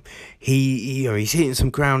up. He's hitting some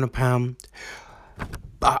ground and pound.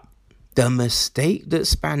 But the mistake that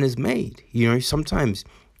Spann has made, sometimes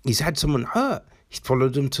he's had someone hurt. He's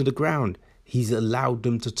followed them to the ground. He's allowed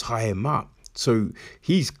them to tie him up. So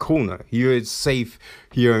he's corner. It's safe.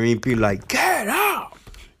 Be like, get up.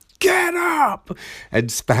 And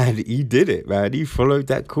Spann, he did it, man. He followed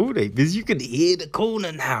that corner because you can hear the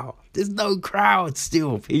corner now. There's no crowd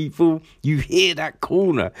still, people. You hear that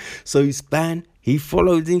corner. So Spann, he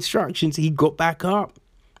followed the instructions. He got back up,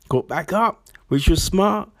 which was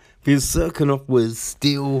smart because Cirkunov was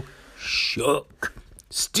still shook.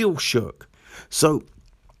 So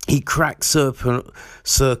he cracks Cirkunov.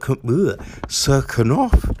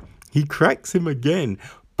 He cracks him again,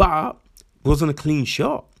 but wasn't a clean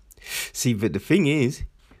shot. See, but the thing is,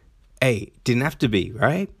 didn't have to be,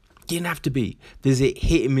 right? Didn't have to be. Does it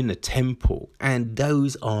hit him in the temple? And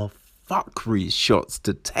those are fuckery shots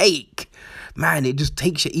to take. Man, it just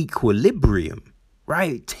takes your equilibrium,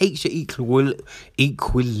 right? It takes your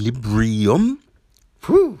equilibrium.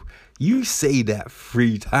 Whew. You say that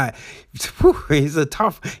 3 times. It's a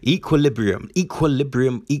tough equilibrium.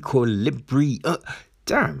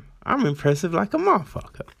 Damn, I'm impressive like a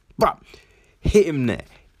motherfucker. But hit him there.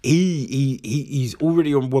 He's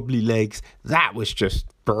already on wobbly legs. That was just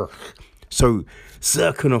so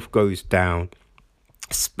Cirkunov goes down.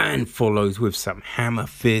 Spann follows with some hammer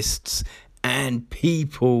fists, and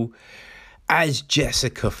people, as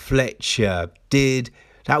Jessica Fletcher did,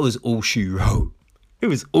 that was all she wrote. It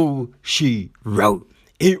was all she wrote.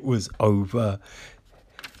 It was over.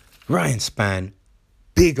 Ryan Spann,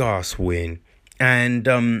 big ass win, and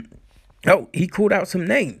he called out some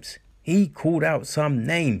names. It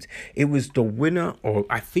was the winner, or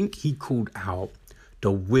I think he called out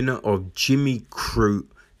the winner of Jimmy Crute,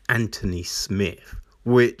 Anthony Smith,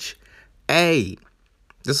 which, that's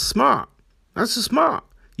smart.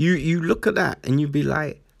 You look at that and you be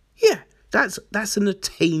like, yeah, that's an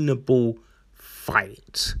attainable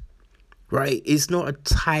fight, right? It's not a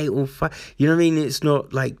title fight. You know what I mean? It's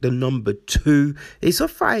not like the number 2. It's a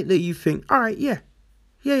fight that you think, all right, yeah,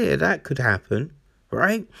 that could happen,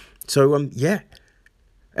 right? So,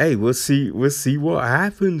 we'll see what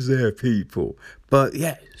happens there, people. But,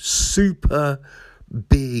 yeah, super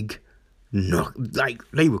big knock. Like,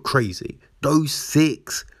 they were crazy. Those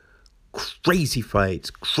 6 crazy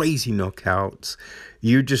fights, crazy knockouts.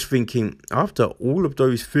 You're just thinking, after all of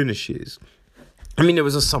those finishes, I mean, there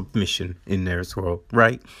was a submission in there as well,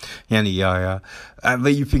 right? But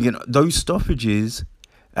you're thinking, those stoppages,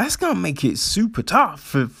 that's going to make it super tough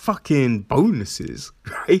for fucking bonuses,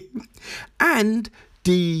 right? And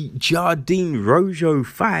the Jardine Rojo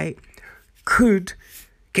fight could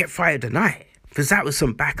get fight of the night, because that was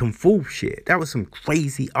some back and forth shit. That was some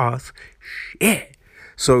crazy ass shit.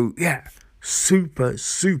 So, yeah, super,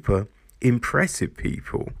 super impressive,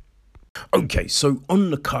 people. Okay, so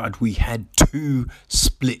on the card we had two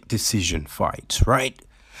split decision fights, right?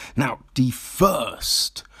 Now, the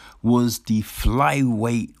first was the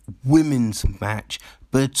flyweight women's match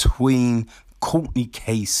between Courtney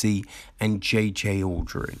Casey and JJ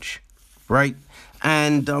Aldridge, right?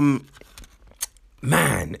 And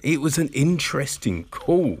man, it was an interesting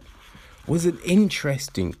call.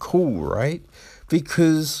 Right?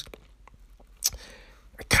 Because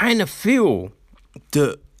I kind of feel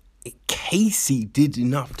that Casey did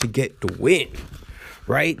enough to get the win,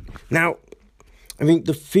 right? Now, I mean,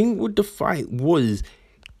 the thing with the fight was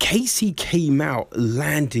Casey came out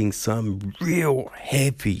landing some real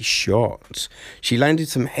heavy shots. She landed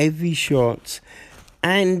some heavy shots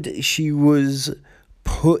and she was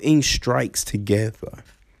putting strikes together.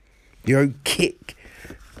 You know, kick,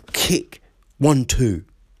 1-2.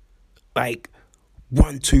 Like,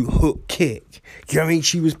 1-2 hook kick. You know what I mean?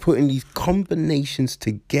 She was putting these combinations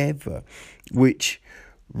together, which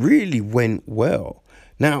really went well.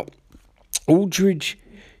 Now, Aldridge,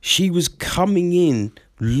 she was coming in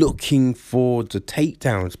looking for the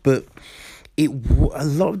takedowns, but a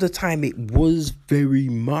lot of the time it was very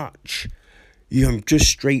much, just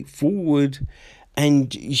straightforward,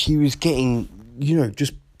 and she was getting,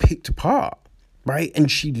 just picked apart. Right? And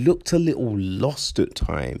she looked a little lost at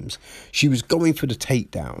times. She was going for the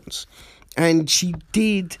takedowns. And she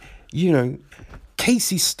did,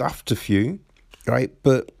 Casey stuffed a few, right?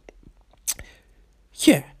 But,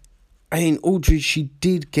 yeah. I mean, Aldridge, she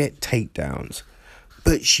did get takedowns.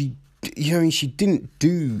 But she didn't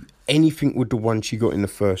do anything with the one she got in the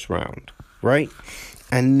first round, right?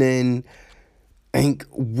 And then, I think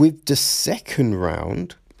with the second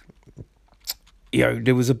round,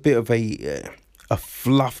 there was a bit of a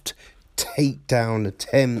fluffed takedown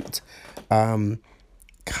attempt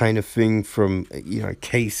kind of thing from,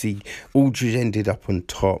 Casey. Aldridge ended up on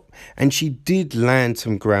top. And she did land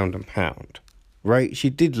some ground and pound, right? She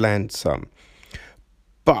did land some.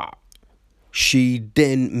 But she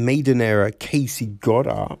then made an error. Casey got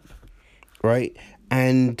up, right?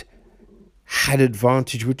 And had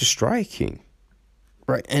advantage with the striking.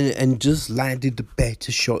 Right, and just landed the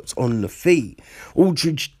better shots on the feet.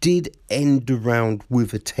 Aldridge did end the round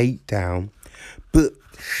with a takedown, but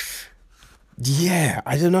yeah,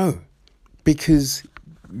 I don't know, because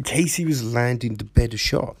Casey was landing the better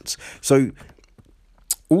shots. So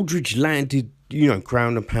Aldridge landed,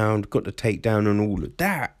 ground and pound, got the takedown and all of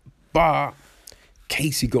that, but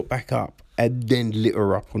Casey got back up and then lit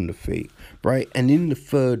her up on the feet, right? And in the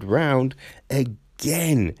third round,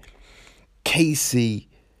 again, Casey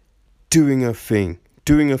doing a thing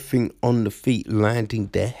on the feet, landing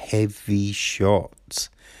the heavy shots,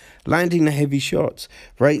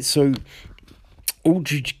 right? So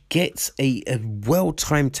Aldridge gets a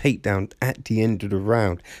well-timed takedown at the end of the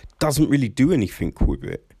round, doesn't really do anything with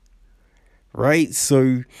it, right?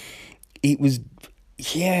 So it was,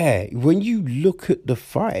 when you look at the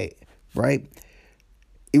fight, right,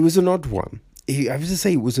 it was an odd one. I have to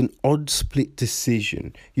say, it was an odd split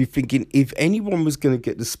decision. You're thinking if anyone was going to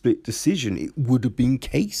get the split decision, it would have been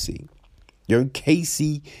Casey.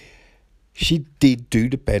 Casey, she did do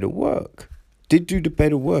the better work.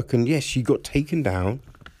 And yes, she got taken down,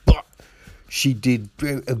 but she did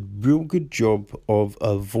a real good job of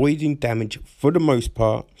avoiding damage for the most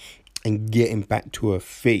part and getting back to her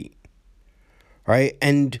feet. Right?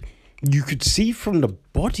 And you could see from the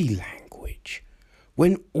body language,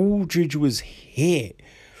 when Aldridge was hit,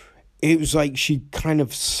 it was like she kind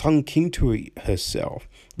of sunk into it herself,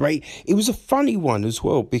 right? It was a funny one as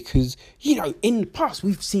well because, in the past,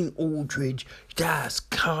 we've seen Aldridge just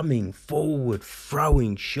coming forward,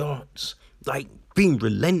 throwing shots, like being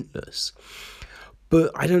relentless.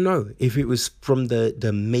 But I don't know if it was from the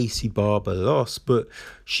Maycee Barber loss, but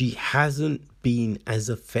she hasn't been as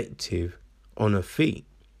effective on her feet.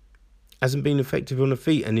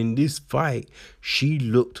 And in this fight, she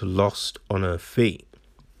looked lost on her feet,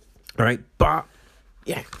 right? But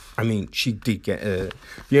yeah, I mean, she did get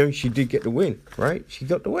the win, right? She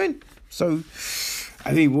got the win. So,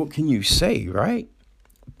 I mean, what can you say, right?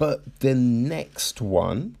 But the next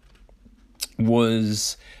one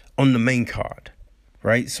was on the main card,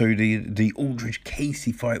 right? So the Aldridge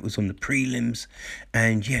Casey fight was on the prelims,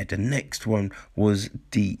 and yeah, the next one was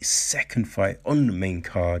the second fight on the main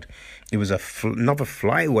card. It was another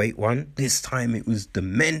flyweight one. This time it was the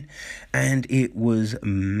men, and it was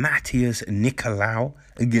Matheus Nicolau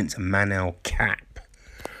against Manel Kape.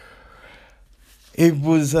 It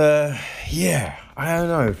was I don't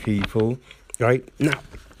know, people, right? Now,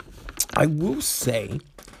 I will say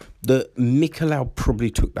that Nicolau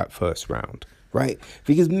probably took that first round. right?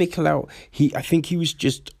 Because Mikalau, I think he was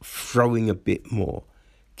just throwing a bit more.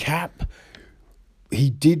 Cap, he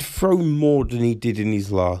did throw more than he did in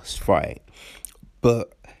his last fight,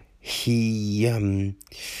 but he,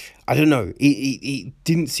 I don't know, it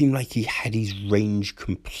didn't seem like he had his range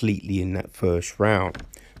completely in that first round.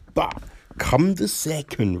 But come the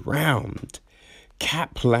second round,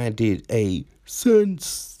 Cap landed a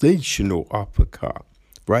sensational uppercut,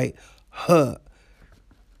 right? Hurt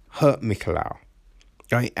Mikalau,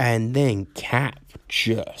 right? And then Cap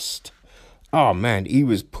just, oh man, he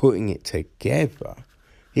was putting it together.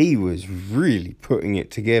 He was really putting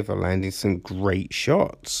it together, landing some great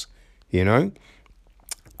shots, you know?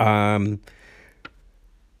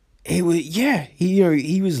 He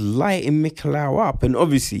was lighting Mikalau up, and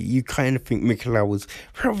obviously you kind of think Mikalau was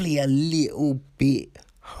probably a little bit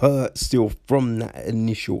hurt still from that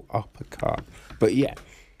initial uppercut. But yeah,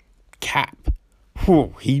 Cap,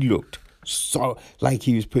 he looked so like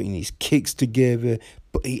he was putting his kicks together,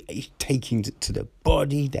 but he's taking it to the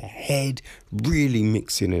body, the head, really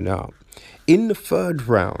mixing it up. In the third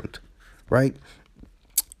round, right,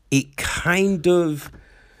 it kind of,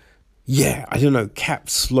 I don't know, Cap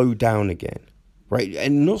slowed down again, right?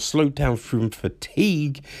 And not slowed down from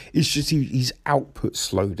fatigue, it's just his output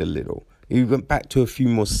slowed a little. He went back to a few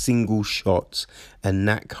more single shots and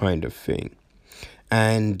that kind of thing.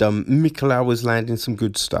 And Mikalau was landing some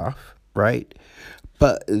good stuff, right?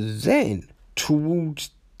 But then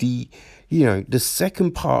towards the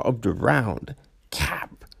second part of the round,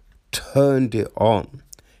 Cap turned it on.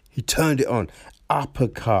 He turned it on.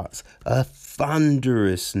 Uppercuts, a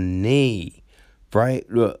thunderous knee, right?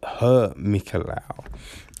 Look, hurt Mikalau.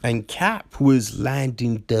 And Cap was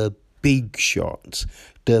landing the big shots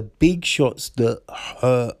that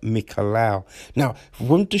hurt Mikalau. Now,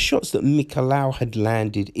 one of the shots that Mikalau had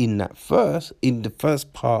landed in the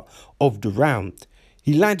first part of the round,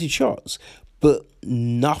 he landed shots, but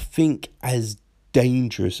nothing as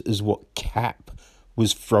dangerous as what Cap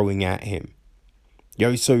was throwing at him.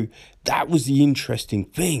 So that was the interesting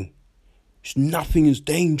thing. It's nothing as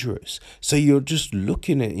dangerous. So you're just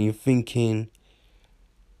looking at it and you're thinking,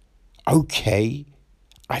 okay,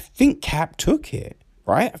 I think Cap took it,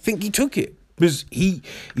 right? I think he took it. Because he,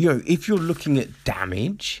 if you're looking at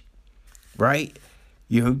damage, right,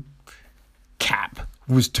 Cap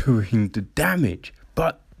was doing the damage.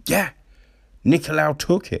 But, Mikalau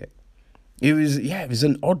took it. It was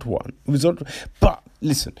an odd one. It was odd. But,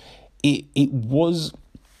 listen, it was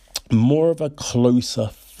more of a closer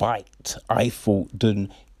fight, I thought,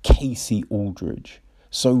 than Casey Aldridge.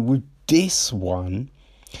 So with this one,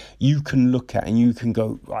 you can look at and you can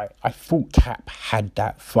go, right, I thought Cap had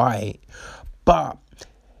that fight, but,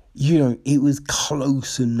 it was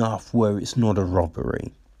close enough where it's not a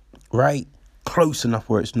robbery, right? Close enough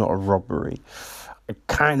where it's not a robbery. I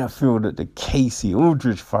kind of feel that the Casey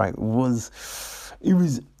Aldridge fight was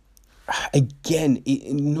again,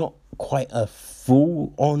 not quite a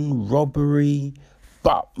full-on robbery,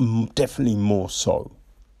 but definitely more so.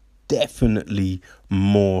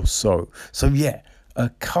 So, a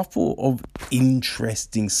couple of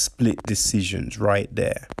interesting split decisions right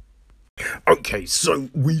there. Okay, so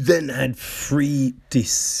we then had 3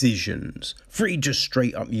 decisions. 3 just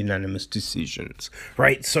straight up unanimous decisions,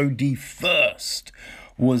 right? So the first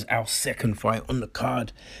was our second fight on the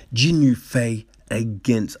card, Jin Yufei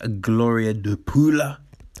against Gloria Dupula,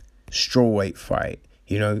 strawweight fight.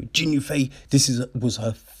 Jin Yufei, was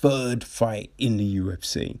her 3rd fight in the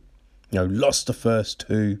UFC. Lost the first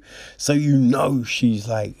 2. So she's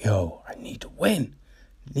like, I need to win.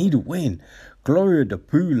 Gloria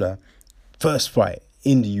Dupula, first fight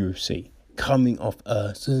in the UFC, coming off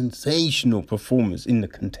a sensational performance in the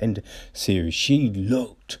Contender Series. She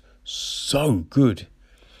looked so good.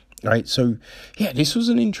 Right, so, this was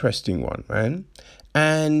an interesting one, man.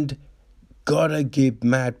 And gotta give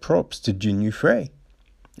mad props to Jin Yufei,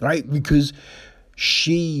 right? Because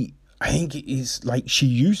I think it is like she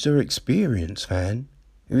used her experience, man.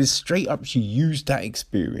 It was straight up, she used that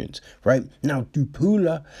experience, right? Now,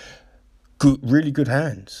 Dupula, really good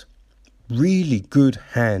hands. Really good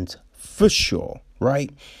hands, for sure,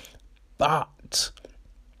 right? But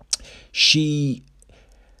she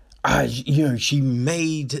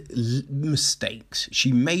made mistakes.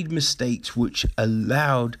 She made mistakes which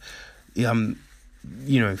allowed,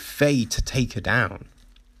 Faye to take her down,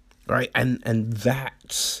 right? And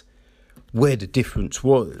that's where the difference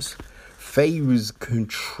was. Faye was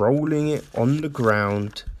controlling it on the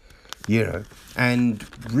ground,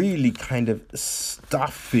 and really kind of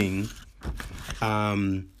stuffing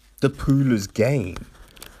the Pula's game,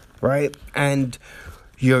 right? And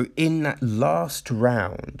in that last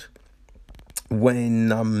round,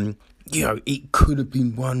 when it could have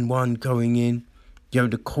been 1-1 going in.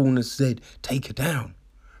 The corner said take her down,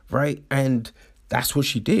 right? And that's what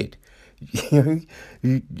she did.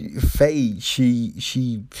 Faye,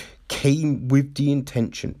 she came with the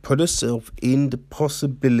intention, put herself in the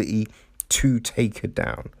possibility to take her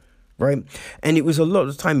down, right? And it was a lot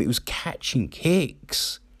of the time it was catching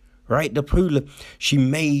kicks, right? The Pula, she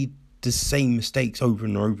made the same mistakes over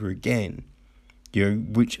and over again,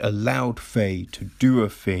 which allowed Faye to do her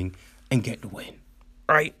thing and get the win,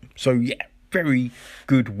 right? So yeah, very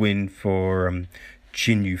good win for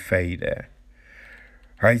Jin Yu Fei there.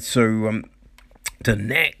 Right, so the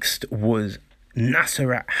next was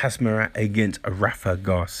Nasrat Hazmarat against Rafa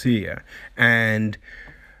Garcia. And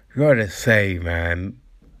gotta say, man,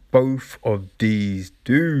 both of these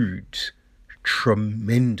dudes,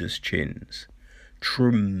 tremendous chins.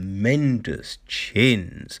 Tremendous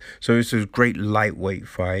chins. So this was a great lightweight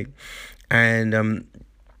fight. And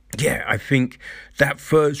I think that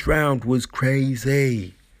first round was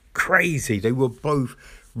crazy. They were both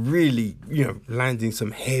really, landing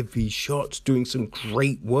some heavy shots, doing some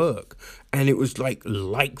great work. And it was like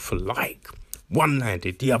for like. One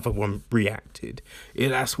landed, the other one reacted.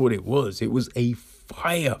 That's what it was. It was a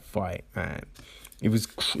firefight, man. It was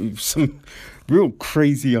some real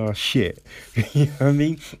crazy ass shit. You know what I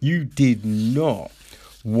mean? You did not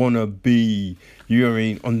want to be,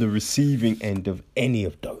 on the receiving end of any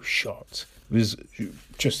of those shots. It was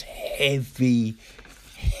just heavy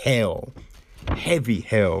hell,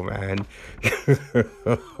 man.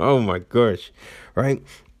 Oh my gosh, right?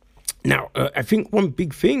 Now, I think one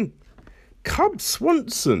big thing, Cub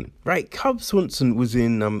Swanson, right? Cub Swanson was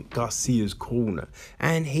in Garcia's corner,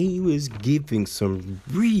 and he was giving some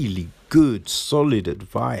really good, solid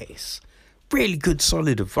advice. Really good,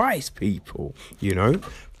 solid advice, people,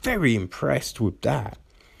 Very impressed with that.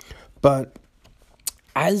 But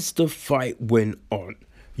as the fight went on,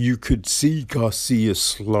 you could see Garcia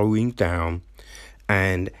slowing down,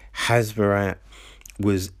 and Hazmarat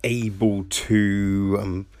was able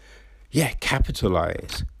to,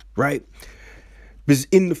 capitalize, right? Because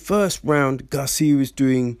in the first round, Garcia was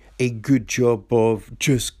doing a good job of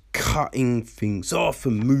just cutting things off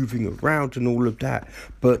and moving around and all of that.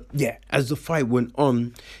 But yeah, as the fight went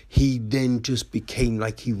on, he then just became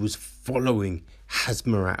like he was following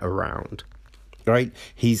Hazmarat around, right?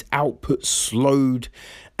 His output slowed,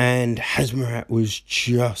 and Hazmarat was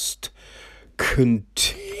just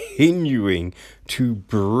continuing to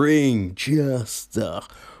bring just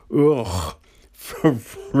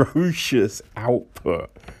ferocious output,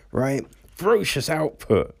 right? Ferocious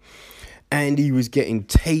output. And he was getting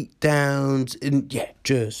takedowns and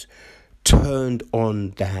just turned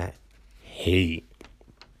on that heat.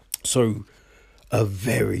 So a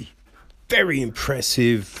very, very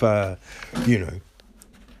impressive,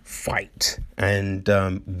 fight and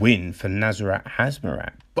win for Nasrat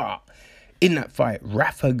Hazmarat. But in that fight,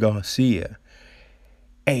 Rafa Garcia,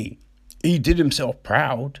 he did himself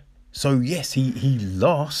proud. So yes, he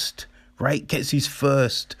lost, right? Gets his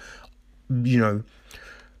first,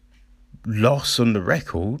 loss on the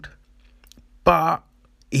record, but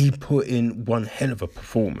he put in one hell of a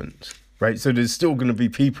performance, right? So there's still going to be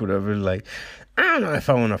people that are like, I don't know if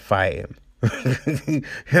I want to fight him. You know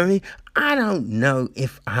what I mean? I don't know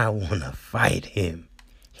if I want to fight him.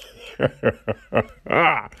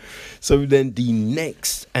 So then the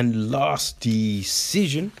next and last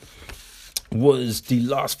decision was the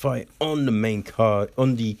last fight on the main card,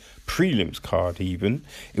 on the prelims card even.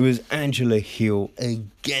 It was Angela Hill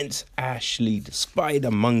against Ashley, the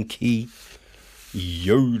Spider Monkey,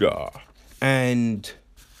 Yoda. And,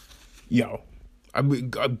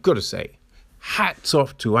 I've got to say, hats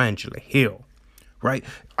off to Angela Hill, right?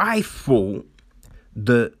 I thought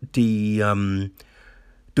that the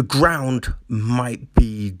ground might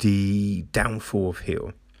be the downfall of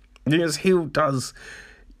Hill. Because Hill does,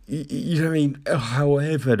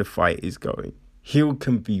 however the fight is going, Hill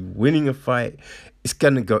can be winning a fight. It's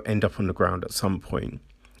going to end up on the ground at some point.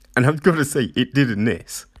 And I've got to say, it did in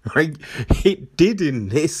this, right? It did in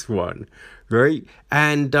this one, right?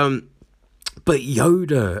 And, but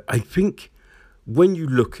Yoda, I think when you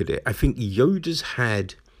look at it, I think Yoda's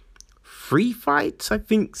had 3 fights, I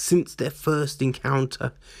think, since their first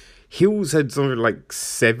encounter. Hill's had something like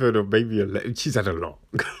 7 or maybe 11. She's had a lot.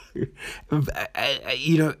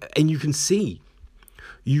 And you can see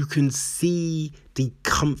the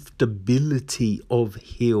comfortability of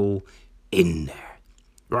Hill in there,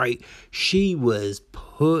 right? She was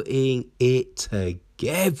putting it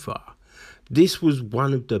together. This was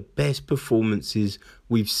one of the best performances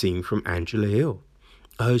we've seen from Angela Hill.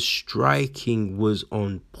 Her striking was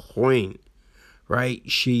on point, right?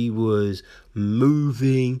 She was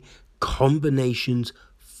moving combinations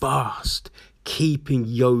fast, keeping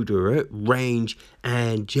Yoda at range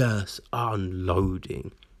and just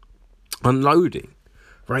unloading,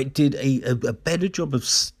 right? Did a better job of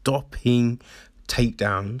stopping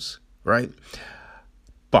takedowns, right?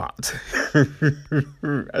 But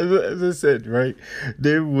as I said, right,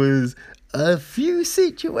 there was a few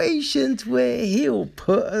situations where he'll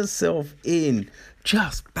put herself in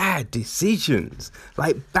just bad decisions,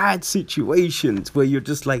 like bad situations where you're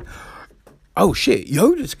just like, oh shit,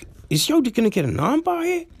 is Yoda gonna get an armbar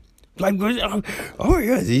here? Like, oh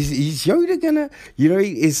yeah, is Yoda gonna,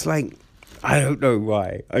 it's like, I don't know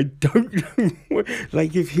why. I don't know.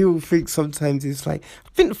 Like, if he'll think sometimes it's like, I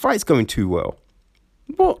think the fight's going too well.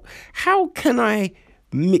 How can I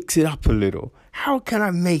mix it up a little? How can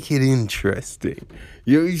I make it interesting?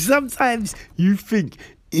 Sometimes you think,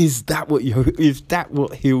 is that what Hild's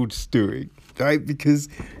doing? Right? Because,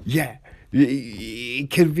 yeah, it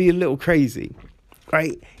can be a little crazy,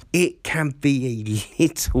 right? It can be a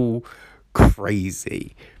little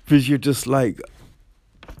crazy because you're just like,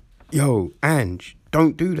 yo, Ange,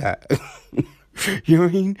 don't do that. You know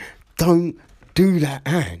what I mean? Don't do that,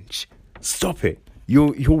 Ange. Stop it.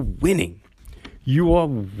 You're winning. You are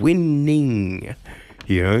winning.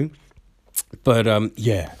 But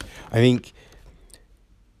yeah, I think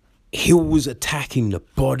Hill was attacking the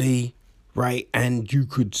body, right? And you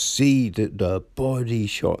could see that the body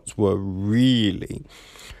shots were really,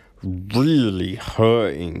 really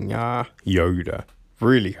hurting Yoda.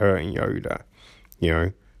 Really hurting Yoda,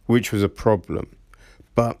 which was a problem.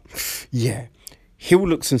 But yeah, Hill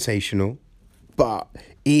looked sensational. But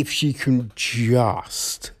if she can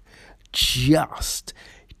just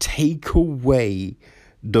take away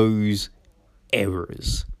those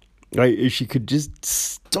errors, right? If she could just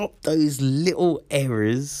stop those little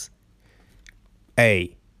errors,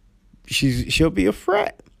 she'll be a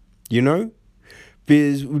threat,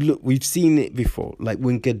 Because, look, we've seen it before. Like,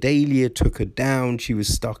 when Gedalia took her down, she was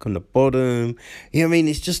stuck on the bottom. You know what I mean?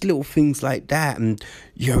 It's just little things like that. And,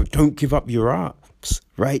 don't give up your arcs,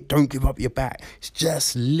 right? Don't give up your back. It's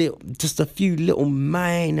just a few little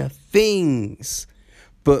minor things.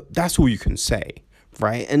 But that's all you can say,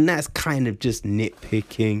 right? And that's kind of just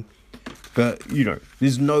nitpicking. But,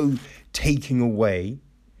 there's no taking away.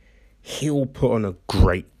 He'll put on a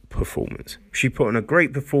great performance. She put on a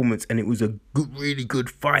great performance, and it was a really good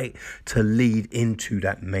fight to lead into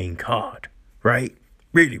that main card, right?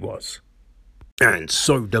 Really was. And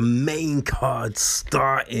so the main card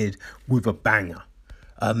started with a banger.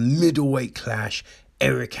 A middleweight clash,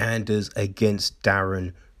 Eric Anders against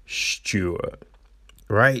Darren Stewart,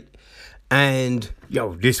 right? And,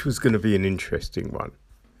 this was going to be an interesting one.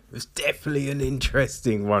 It was definitely an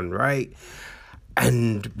interesting one, right?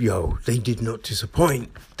 And, they did not disappoint.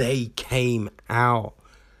 They came out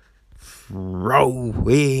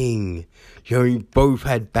throwing. Both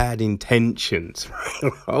had bad intentions.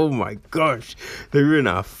 Oh, my gosh. They were in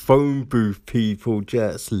a phone booth, people,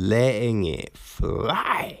 just letting it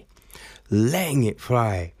fly.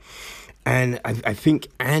 And I think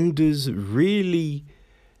Anders really,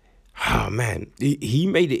 he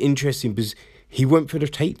made it interesting because he went for the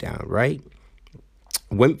takedown, right?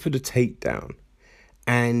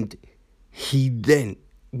 And he then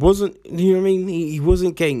wasn't, he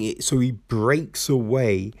wasn't getting it. So he breaks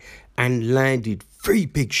away and landed three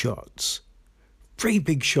big shots.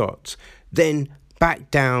 Then back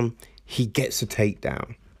down, he gets a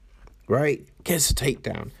takedown, right?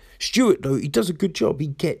 Stewart, though, he does a good job. He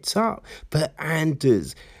gets up. But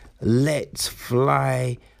Anders lets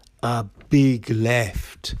fly a big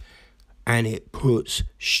left. And it puts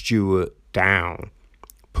Stewart down.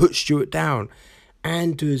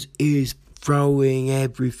 Anders is throwing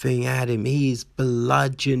everything at him. He is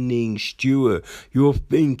bludgeoning Stewart. You're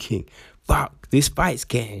thinking, fuck, this fight's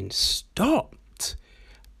getting stopped.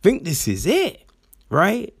 I think this is it,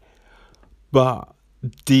 right? But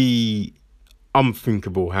the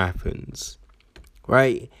unthinkable happens,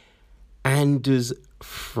 right? Anders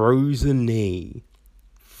throws a knee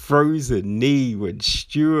when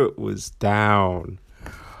Stewart was down.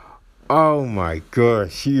 Oh my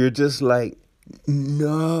gosh, you're just like,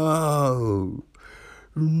 no,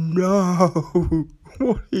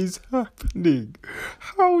 what is happening?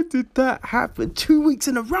 How did that happen? 2 weeks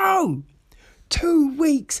in a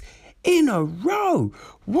row.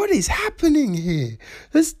 What is happening here?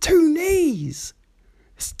 There's two knees.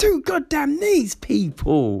 It's two goddamn knees,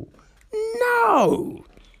 people. No.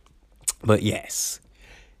 But yes,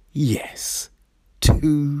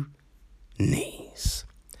 two knees.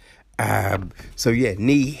 So yeah,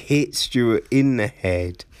 knee hit Stewart in the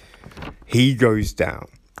head. he goes down,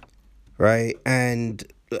 right? And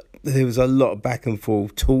there was a lot of back and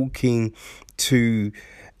forth talking to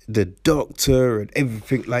the doctor and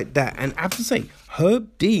everything like that. And I have to say,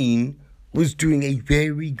 Herb Dean was doing a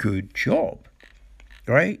very good job,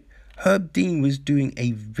 right? Herb Dean was doing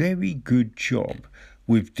a very good job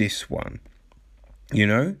with this one, you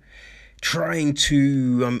know, trying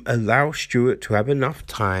to allow Stuart to have enough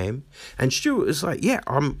time. And Stuart was like, yeah,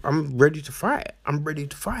 I'm ready to fight. I'm ready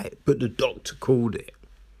to fight. But the doctor called it.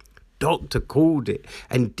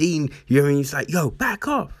 And Dean, you know, he's like, yo, back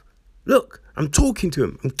off. Look, I'm talking to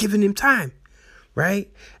him. I'm giving him time,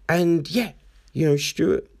 right? And yeah, you know,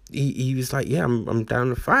 Stuart, he was like, yeah, I'm down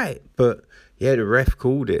to fight. But yeah, the ref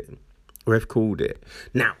called it.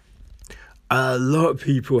 Now, a lot of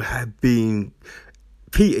people have been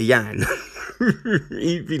Peter Yan.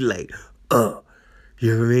 He'd be like, oh,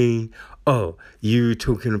 you know what I mean? Oh, you were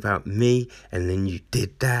talking about me and then you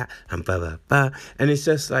did that and blah, blah, blah. And it's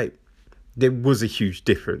just like, there was a huge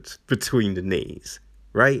difference between the knees,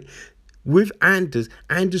 right? With Anders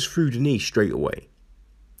threw the knee straight away.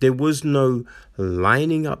 There was no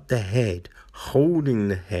lining up the head, holding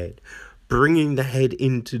the head, bringing the head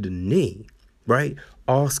into the knee, right?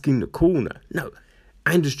 Asking the corner. No,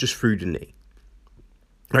 Anders just threw the knee,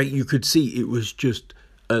 right? You could see it was just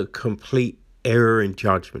a complete error in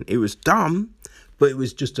judgment. It was dumb, but it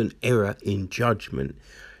was just an error in judgment.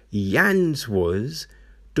 Jan's was,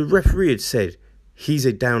 the referee had said, he's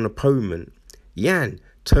a down opponent. Jan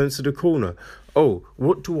turns to the corner. Oh,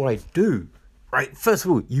 what do I do? Right, first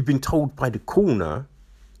of all, you've been told by the corner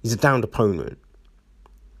he's a downed opponent.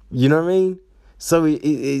 You know what I mean? So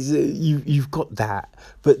you've got that.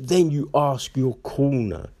 But then you ask your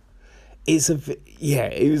corner.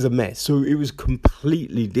 It was a mess. So it was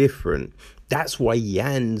completely different. That's why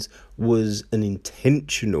Jan's was an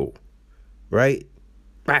intentional, right?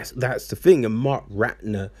 That's the thing. And Mark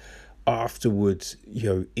Ratner afterwards, you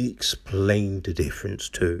know, explained the difference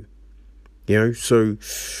too. You know, so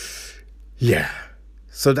yeah.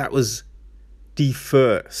 So that was the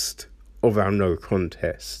first of our no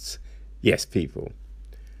contests. Yes, people.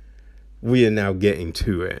 We are now getting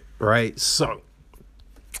to it, right? So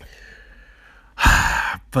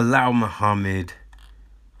Belal Muhammad,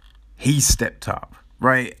 he stepped up,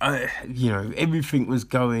 right? You know, everything was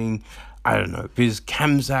going, I don't know, because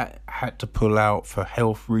Khamzat had to pull out for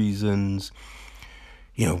health reasons.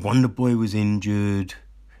 You know, Wonder Boy was injured.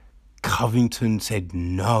 Covington said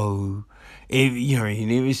no.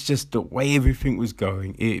 It was just the way everything was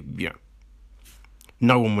going.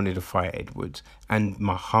 No one wanted to fight Edwards, and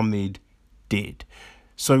Muhammad did.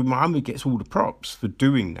 So Muhammad gets all the props for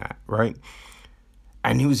doing that, right?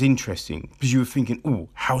 And it was interesting because you were thinking, oh,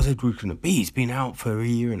 how's Edwards going to be? He's been out for a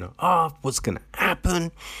year and a half. What's going to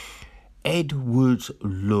happen? Edwards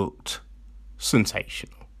looked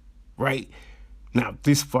sensational, right? Now,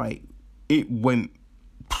 this fight, it went,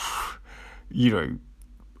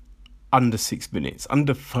 under 6 minutes,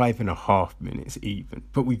 under 5.5 minutes even.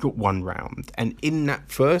 But we got one round. And in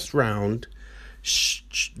that first round,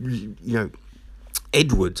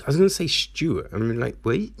 Edwards, I was going to say Stuart. I mean, like,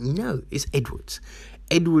 wait, no, it's Edwards.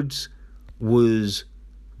 Edwards was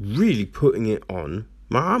really putting it on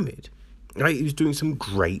Muhammad. Right? He was doing some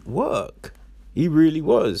great work. He really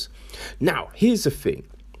was. Now, here's the thing.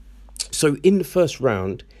 So in the first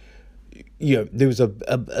round, there was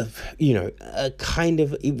a kind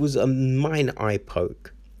of, it was a minor eye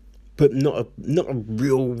poke, but not a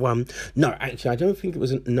real one. No, actually, I don't think it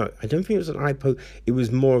was an eye poke. It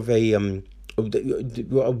was more of a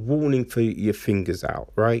warning for your fingers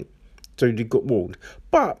out, right? So you got warned.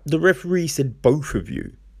 But the referee said both of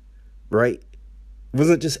you, right? It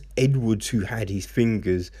wasn't just Edwards who had his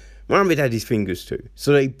fingers. Muhammad had his fingers too.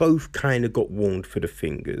 So they both kind of got warned for the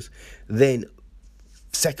fingers. Then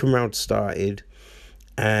second round started,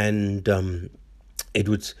 and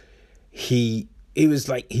Edwards, it was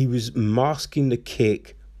like he was masking the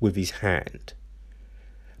kick with his hand,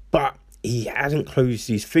 but he hadn't closed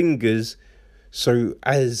his fingers. So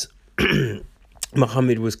as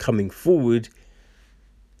Muhammad was coming forward,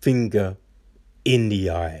 finger in the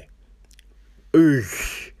eye. Ugh,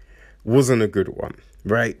 wasn't a good one.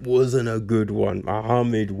 Right, wasn't a good one.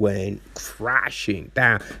 Muhammad went crashing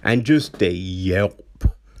down, and just the yelp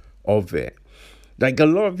of it. Like, a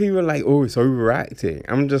lot of people are like, oh, it's overacting.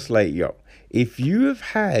 I'm just like, yo, if you have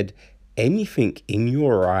had anything in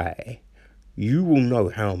your eye, you will know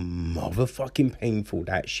how motherfucking painful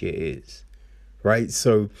that shit is. Right?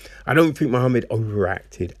 So I don't think Muhammad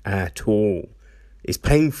overacted at all. It's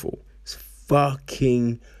painful. It's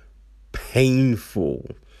fucking painful.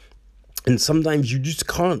 And sometimes you just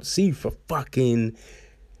can't see for fucking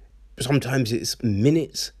Sometimes it's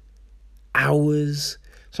minutes, hours.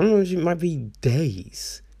 Sometimes it might be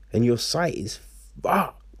days, and your sight is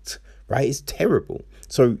fucked, right? It's terrible.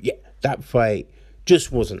 So yeah, that fight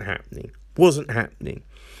just wasn't happening.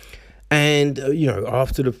 And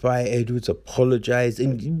after the fight, Edwards apologized,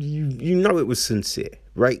 and you know it was sincere,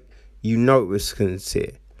 right? You know it was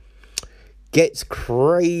sincere. Gets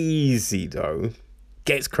crazy though.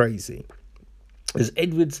 Gets crazy. As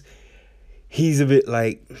Edwards, he's a bit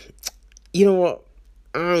like, you know what?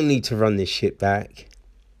 I don't need to run this shit back.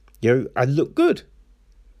 I look good.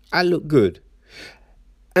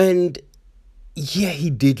 And yeah, he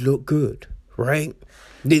did look good, right?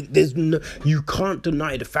 There's no, you can't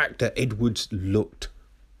deny the fact that Edwards looked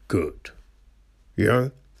good,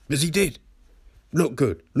 because he did look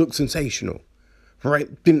good, looked sensational,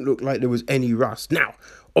 right? Didn't look like there was any rust. Now,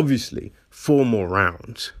 obviously, 4 more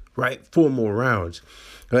rounds, right? 4 more rounds.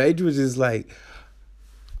 But Edwards is like,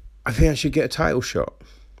 I think I should get a title shot.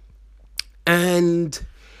 And,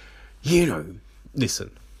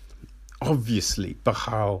 listen, obviously,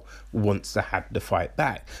 Bahal wants to have the fight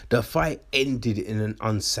back. The fight ended in an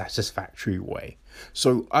unsatisfactory way.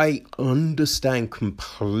 So I understand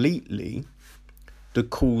completely the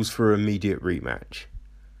calls for immediate rematch,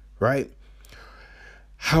 right?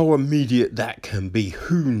 How immediate that can be,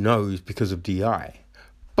 who knows, because of DI.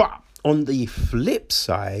 But on the flip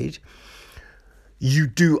side, you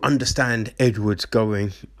do understand Edwards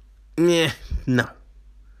going, no.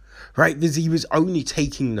 Right? Because he was only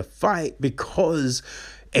taking the fight because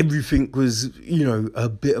everything was, a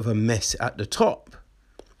bit of a mess at the top.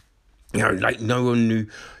 Like no one knew,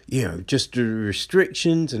 just the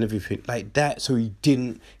restrictions and everything like that. So he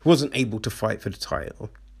wasn't able to fight for the title.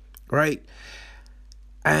 Right?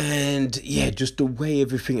 And yeah, just the way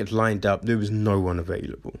everything had lined up, there was no one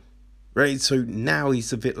available. Right? So now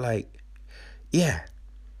he's a bit like,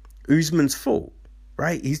 Usman's fault.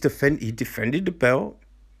 Right? He defended the belt.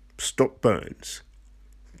 Stop Burns.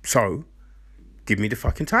 So, give me the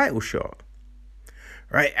fucking title shot.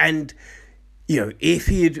 Right? And, if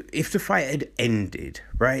the fight had ended,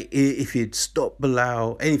 right? If he had stopped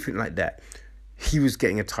Belal, anything like that, he was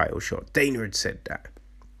getting a title shot. Dana had said that.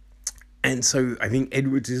 And so, I think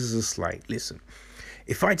Edwards is just like, listen,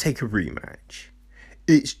 if I take a rematch,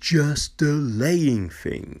 it's just delaying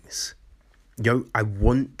things. I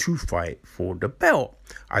want to fight for the belt.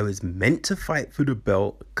 I was meant to fight for the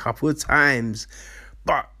belt a couple of times,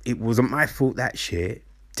 but it wasn't my fault that shit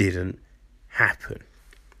didn't happen.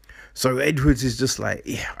 So Edwards is just like,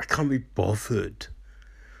 I can't be bothered.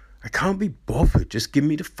 Just give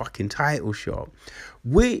me the fucking title shot.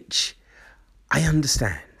 Which I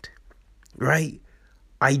understand, right?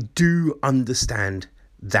 I do understand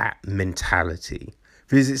that mentality.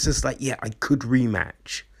 Because it's just like, I could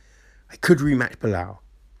rematch Belal,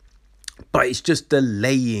 but it's just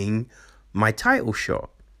delaying my title shot,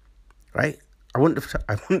 right? I want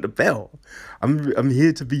the belt. I'm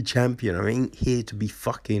here to be champion. I ain't here to be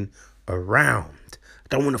fucking around. I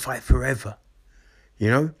don't want to fight forever,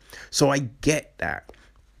 So I get that.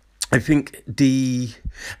 I think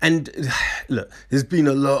look, there's been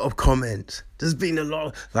a lot of comments. There's been a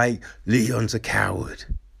lot like, Leon's a coward.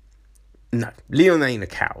 No, Leon ain't a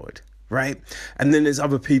coward. Right? And then there's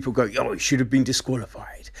other people going, he should have been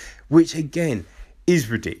disqualified. Which, again, is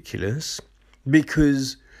ridiculous.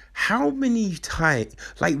 Because how many times...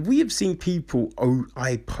 Like, we have seen people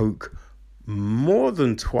eye poke more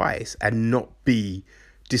than twice and not be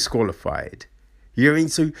disqualified. You know what I mean?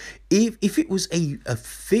 So, if it was a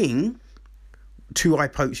thing, 2 eye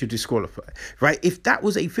pokes, you're disqualified. Right? If that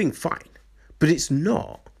was a thing, fine. But it's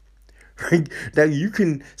not. Right? Now, you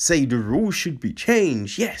can say the rules should be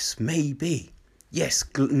changed. Yes, maybe. Yes,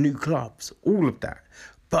 new clubs, all of that.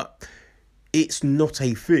 But it's not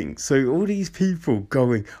a thing. So all these people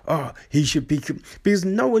going, he should be... Because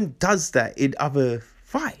no one does that in other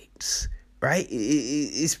fights, right?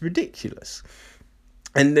 It's ridiculous.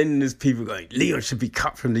 And then there's people going, Leon should be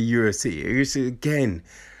cut from the UFC. Again,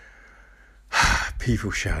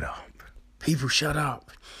 people shut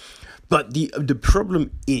up. But the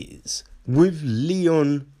problem is, with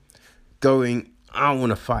Leon going, I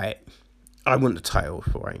want to fight, I want the title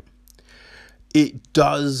fight, it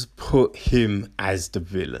does put him as the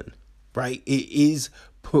villain, right? It is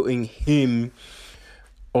putting him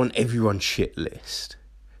on everyone's shit list.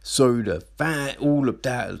 So the fan, all of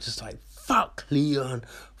that, is just like, fuck Leon.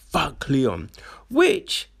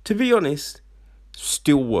 Which, to be honest,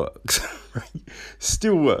 still works, right?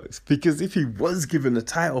 Still works, because if he was given a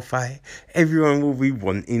title fight, everyone will be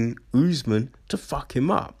wanting Usman to fuck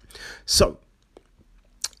him up. So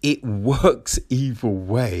it works either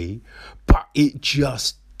way, but it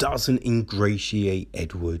just doesn't ingratiate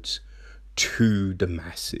Edwards to the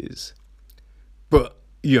masses. But,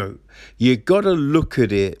 you gotta look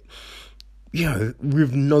at it,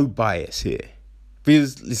 with no bias here.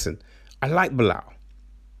 Because, listen, I like Belal.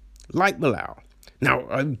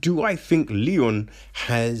 Now, do I think Leon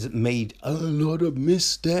has made a lot of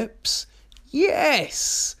missteps?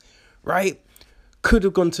 Yes, right? Could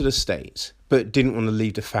have gone to the States, but didn't want to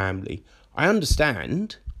leave the family. I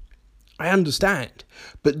understand.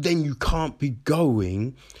 But then you can't be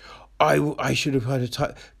going, I should have had a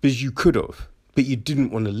time, because you could have, but you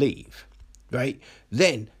didn't want to leave, right?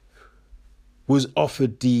 Then was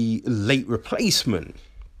offered the late replacement.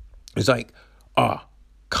 It's like,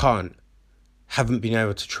 can't, haven't been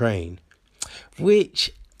able to train,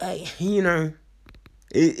 which,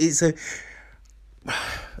 it's a,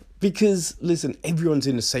 because, listen, everyone's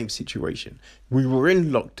in the same situation. We were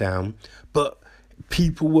in lockdown, but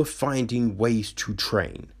people were finding ways to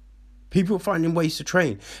train.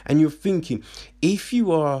 And you're thinking, if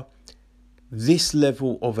you are this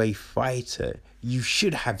level of a fighter, you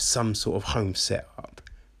should have some sort of home setup.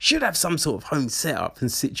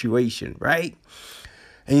 And situation, right?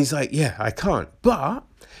 And he's like, yeah, I can't. But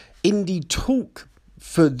in the talk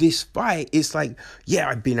for this fight, it's like, yeah,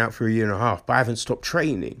 I've been out for a year and a half, but I haven't stopped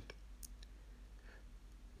training.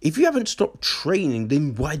 If you haven't stopped training,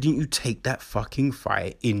 then why didn't you take that fucking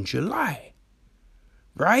fight in July?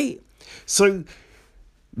 Right? So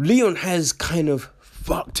Leon has kind of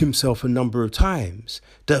fucked himself a number of times.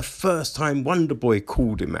 The first time Wonderboy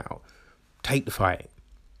called him out, take the fight.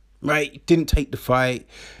 Right? Didn't take the fight.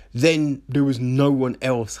 Then there was no one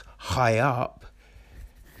else high up.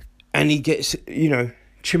 And he gets,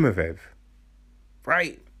 Chimaev.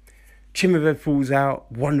 Right? Chimaev falls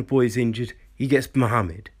out. Wonderboy's injured. He gets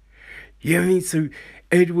Muhammad. You know what I mean? So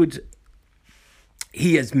Edwards,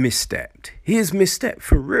 he has misstepped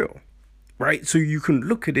for real. Right? So you can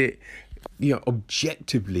look at it,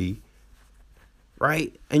 objectively.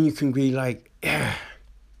 Right? And you can be like,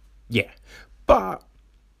 yeah. But,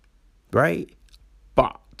 right?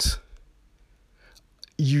 But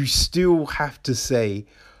you still have to say,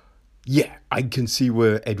 yeah, I can see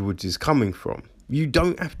where Edwards is coming from. You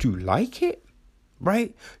don't have to like it.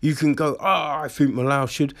 Right? You can go, I think Belal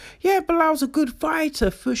should. Yeah, Belal's a good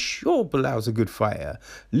fighter. For sure, Belal's a good fighter.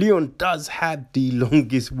 Leon does have the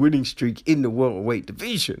longest winning streak in the welterweight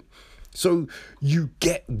division. So you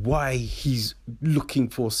get why he's looking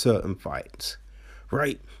for certain fights.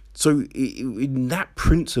 Right? So in that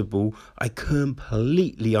principle, I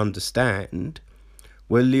completely understand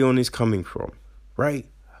where Leon is coming from. Right?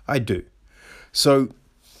 I do. So,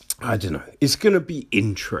 I don't know. It's going to be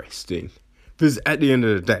interesting. Because at the end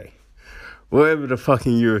of the day, whatever the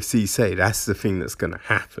fucking UFC say, that's the thing that's going to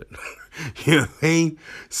happen. You know what I mean?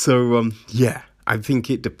 So, I think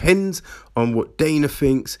it depends on what Dana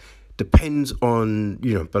thinks. Depends on,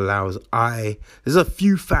 Belal's eye. There's a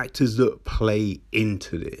few factors that play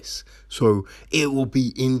into this. So, it will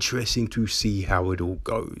be interesting to see how it all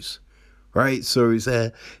goes. Right? So,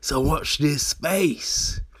 watch this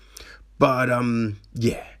space. But,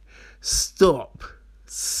 stop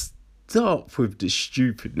with the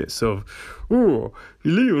stupidness of,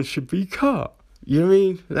 Leon should be cut. You know what I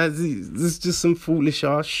mean? That's just some foolish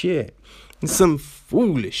ass shit.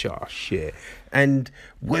 And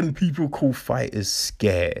when people call fighters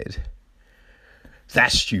scared,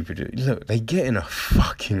 that's stupid. Look, they get in a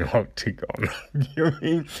fucking octagon. You know what I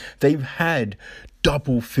mean? They've had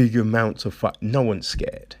double figure amounts of fight. No one's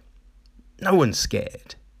scared.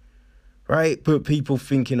 Right? But people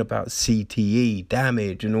thinking about CTE,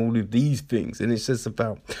 damage, and all of these things. And it's just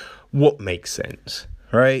about what makes sense.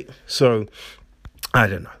 Right? So, I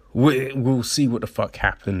don't know. We'll see what the fuck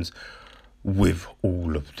happens with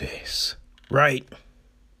all of this. Right?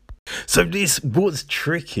 So this was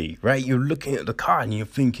tricky, right? You're looking at the card and you're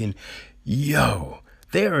thinking,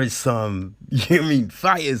 there is some,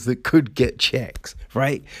 fighters that could get checks,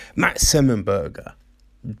 right? Matt Semmenberger,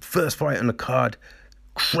 first fight on the card,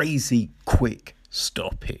 crazy quick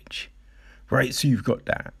stoppage, right? So you've got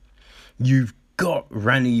that. You've got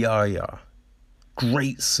Rani Yahya,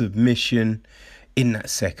 great submission in that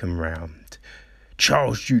second round.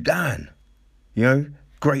 Charles Jourdain,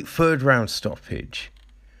 great third round stoppage.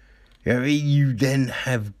 You then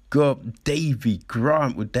have got Davy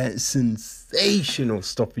Grant with that sensational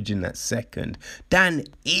stoppage in that second. Dan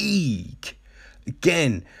Ige,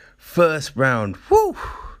 again, first round,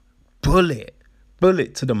 bullet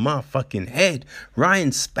to the motherfucking head. Ryan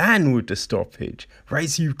Spann with the stoppage, right?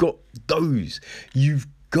 So you've got those. You've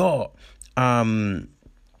got, Jourdain,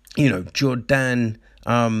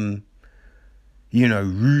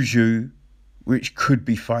 Rougeau, which could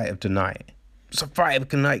be fight of the night. It's a fight of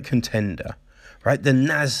the night contender, right?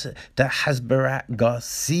 The Hasbarat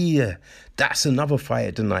Garcia, that's another fight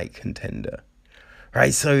of the night contender,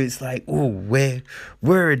 right? So it's like, oh, where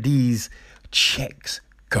are these checks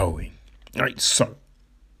going? Right, so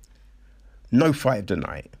no fight of the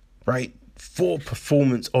night, right? 4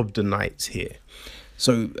 performance of the nights here.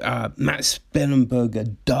 So Matt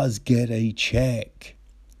Spellenberger does get a check.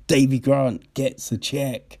 Davy Grant gets a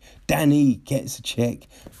check. Danny gets a check.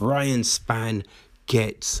 Ryan Spann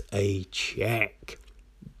gets a check.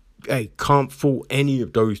 Hey, can't fault any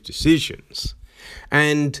of those decisions.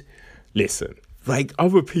 And listen, like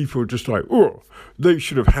other people are just like, oh, they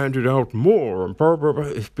should have handed out more and blah, blah, blah.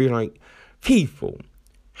 It's been like, people,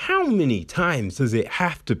 how many times does it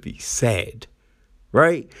have to be said,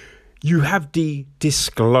 right? You have the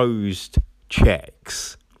disclosed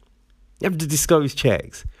checks. You have the disclosed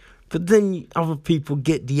checks. But then other people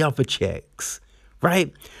get the other checks,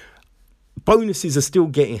 right? Bonuses are still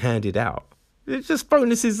getting handed out. It's just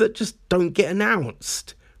bonuses that just don't get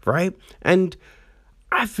announced, right? And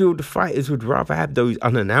I feel the fighters would rather have those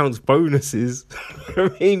unannounced bonuses, I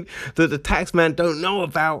mean, that the tax man don't know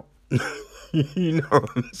about. You know what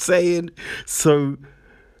I'm saying? So,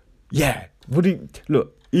 yeah.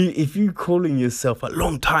 Look, if you calling yourself a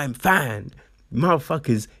long-time fan,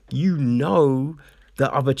 motherfuckers, you know that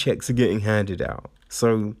other checks are getting handed out.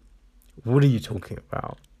 So, what are you talking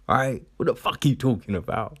about? All right? What the fuck are you talking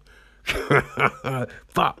about?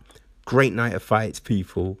 But, great night of fights,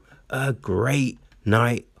 people. A great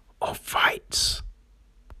night of fights.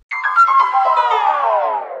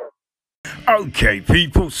 Okay,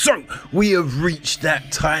 people, so we have reached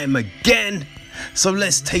that time again. So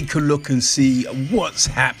let's take a look and see what's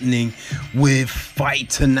happening with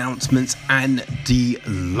fight announcements and the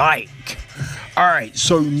like. All right,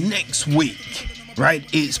 so next week, right,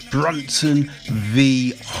 it's Brunson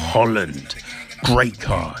v. Holland. Great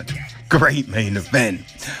card, great main event.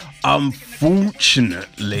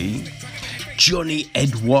 Unfortunately, Johnny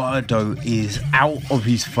Eduardo is out of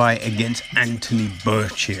his fight against Anthony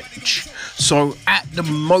Burchich. So at the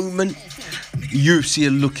moment, UFC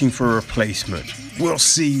are looking for a replacement. We'll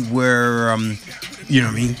see where,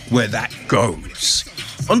 where that goes.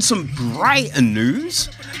 On some brighter news,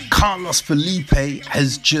 Carlos Felipe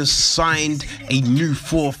has just signed a new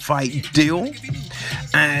 4-fight deal.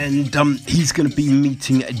 And he's going to be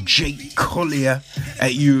meeting Jake Collier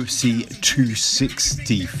at UFC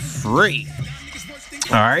 263.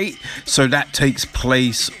 All right, so that takes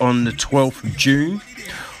place on the 12th of June.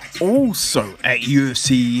 Also at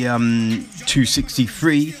UFC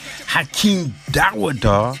 263, Hakeem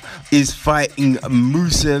Dawoda is fighting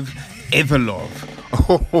Musav Evolov.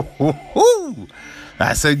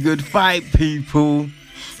 That's a good fight, people.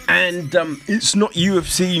 And it's not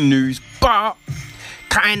UFC news, but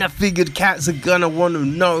kind of figured cats are gonna want to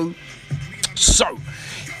know. So,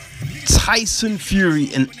 Tyson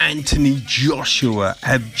Fury and Anthony Joshua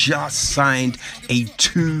have just signed a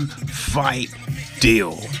 2-fight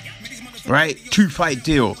deal. Right? 2-fight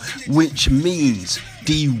deal, which means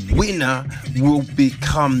the winner will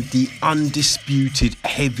become the undisputed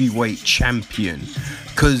heavyweight champion.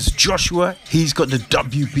 Because Joshua, he's got the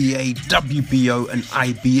WBA, WBO, and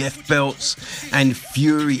IBF belts, and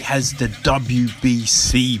Fury has the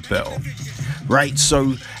WBC belt. Right?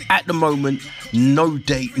 So at the moment, no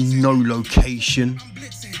date, no location,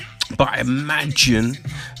 but I imagine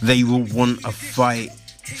they will want a fight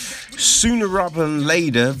sooner rather than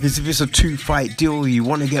later, because if it's a 2-fight deal, you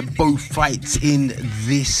want to get both fights in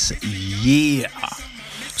this year.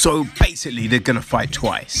 So basically, they're going to fight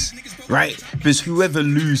twice, right? Because whoever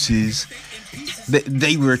loses,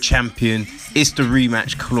 they were a champion. It's the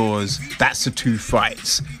rematch clause. That's the 2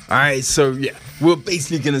 fights. All right, so yeah, we're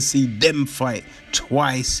basically going to see them fight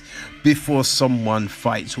twice before someone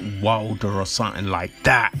fights Wilder or something like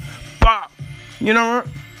that. But, you know what?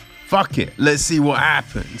 Fuck it. Let's see what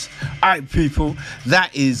happens. All right, people.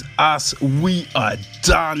 That is us. We are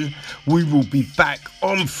done. We will be back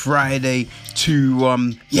on Friday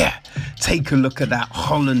to, take a look at that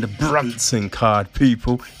Holland Brunson card,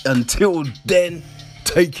 people. Until then,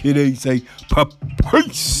 take it easy.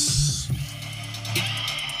 Peace.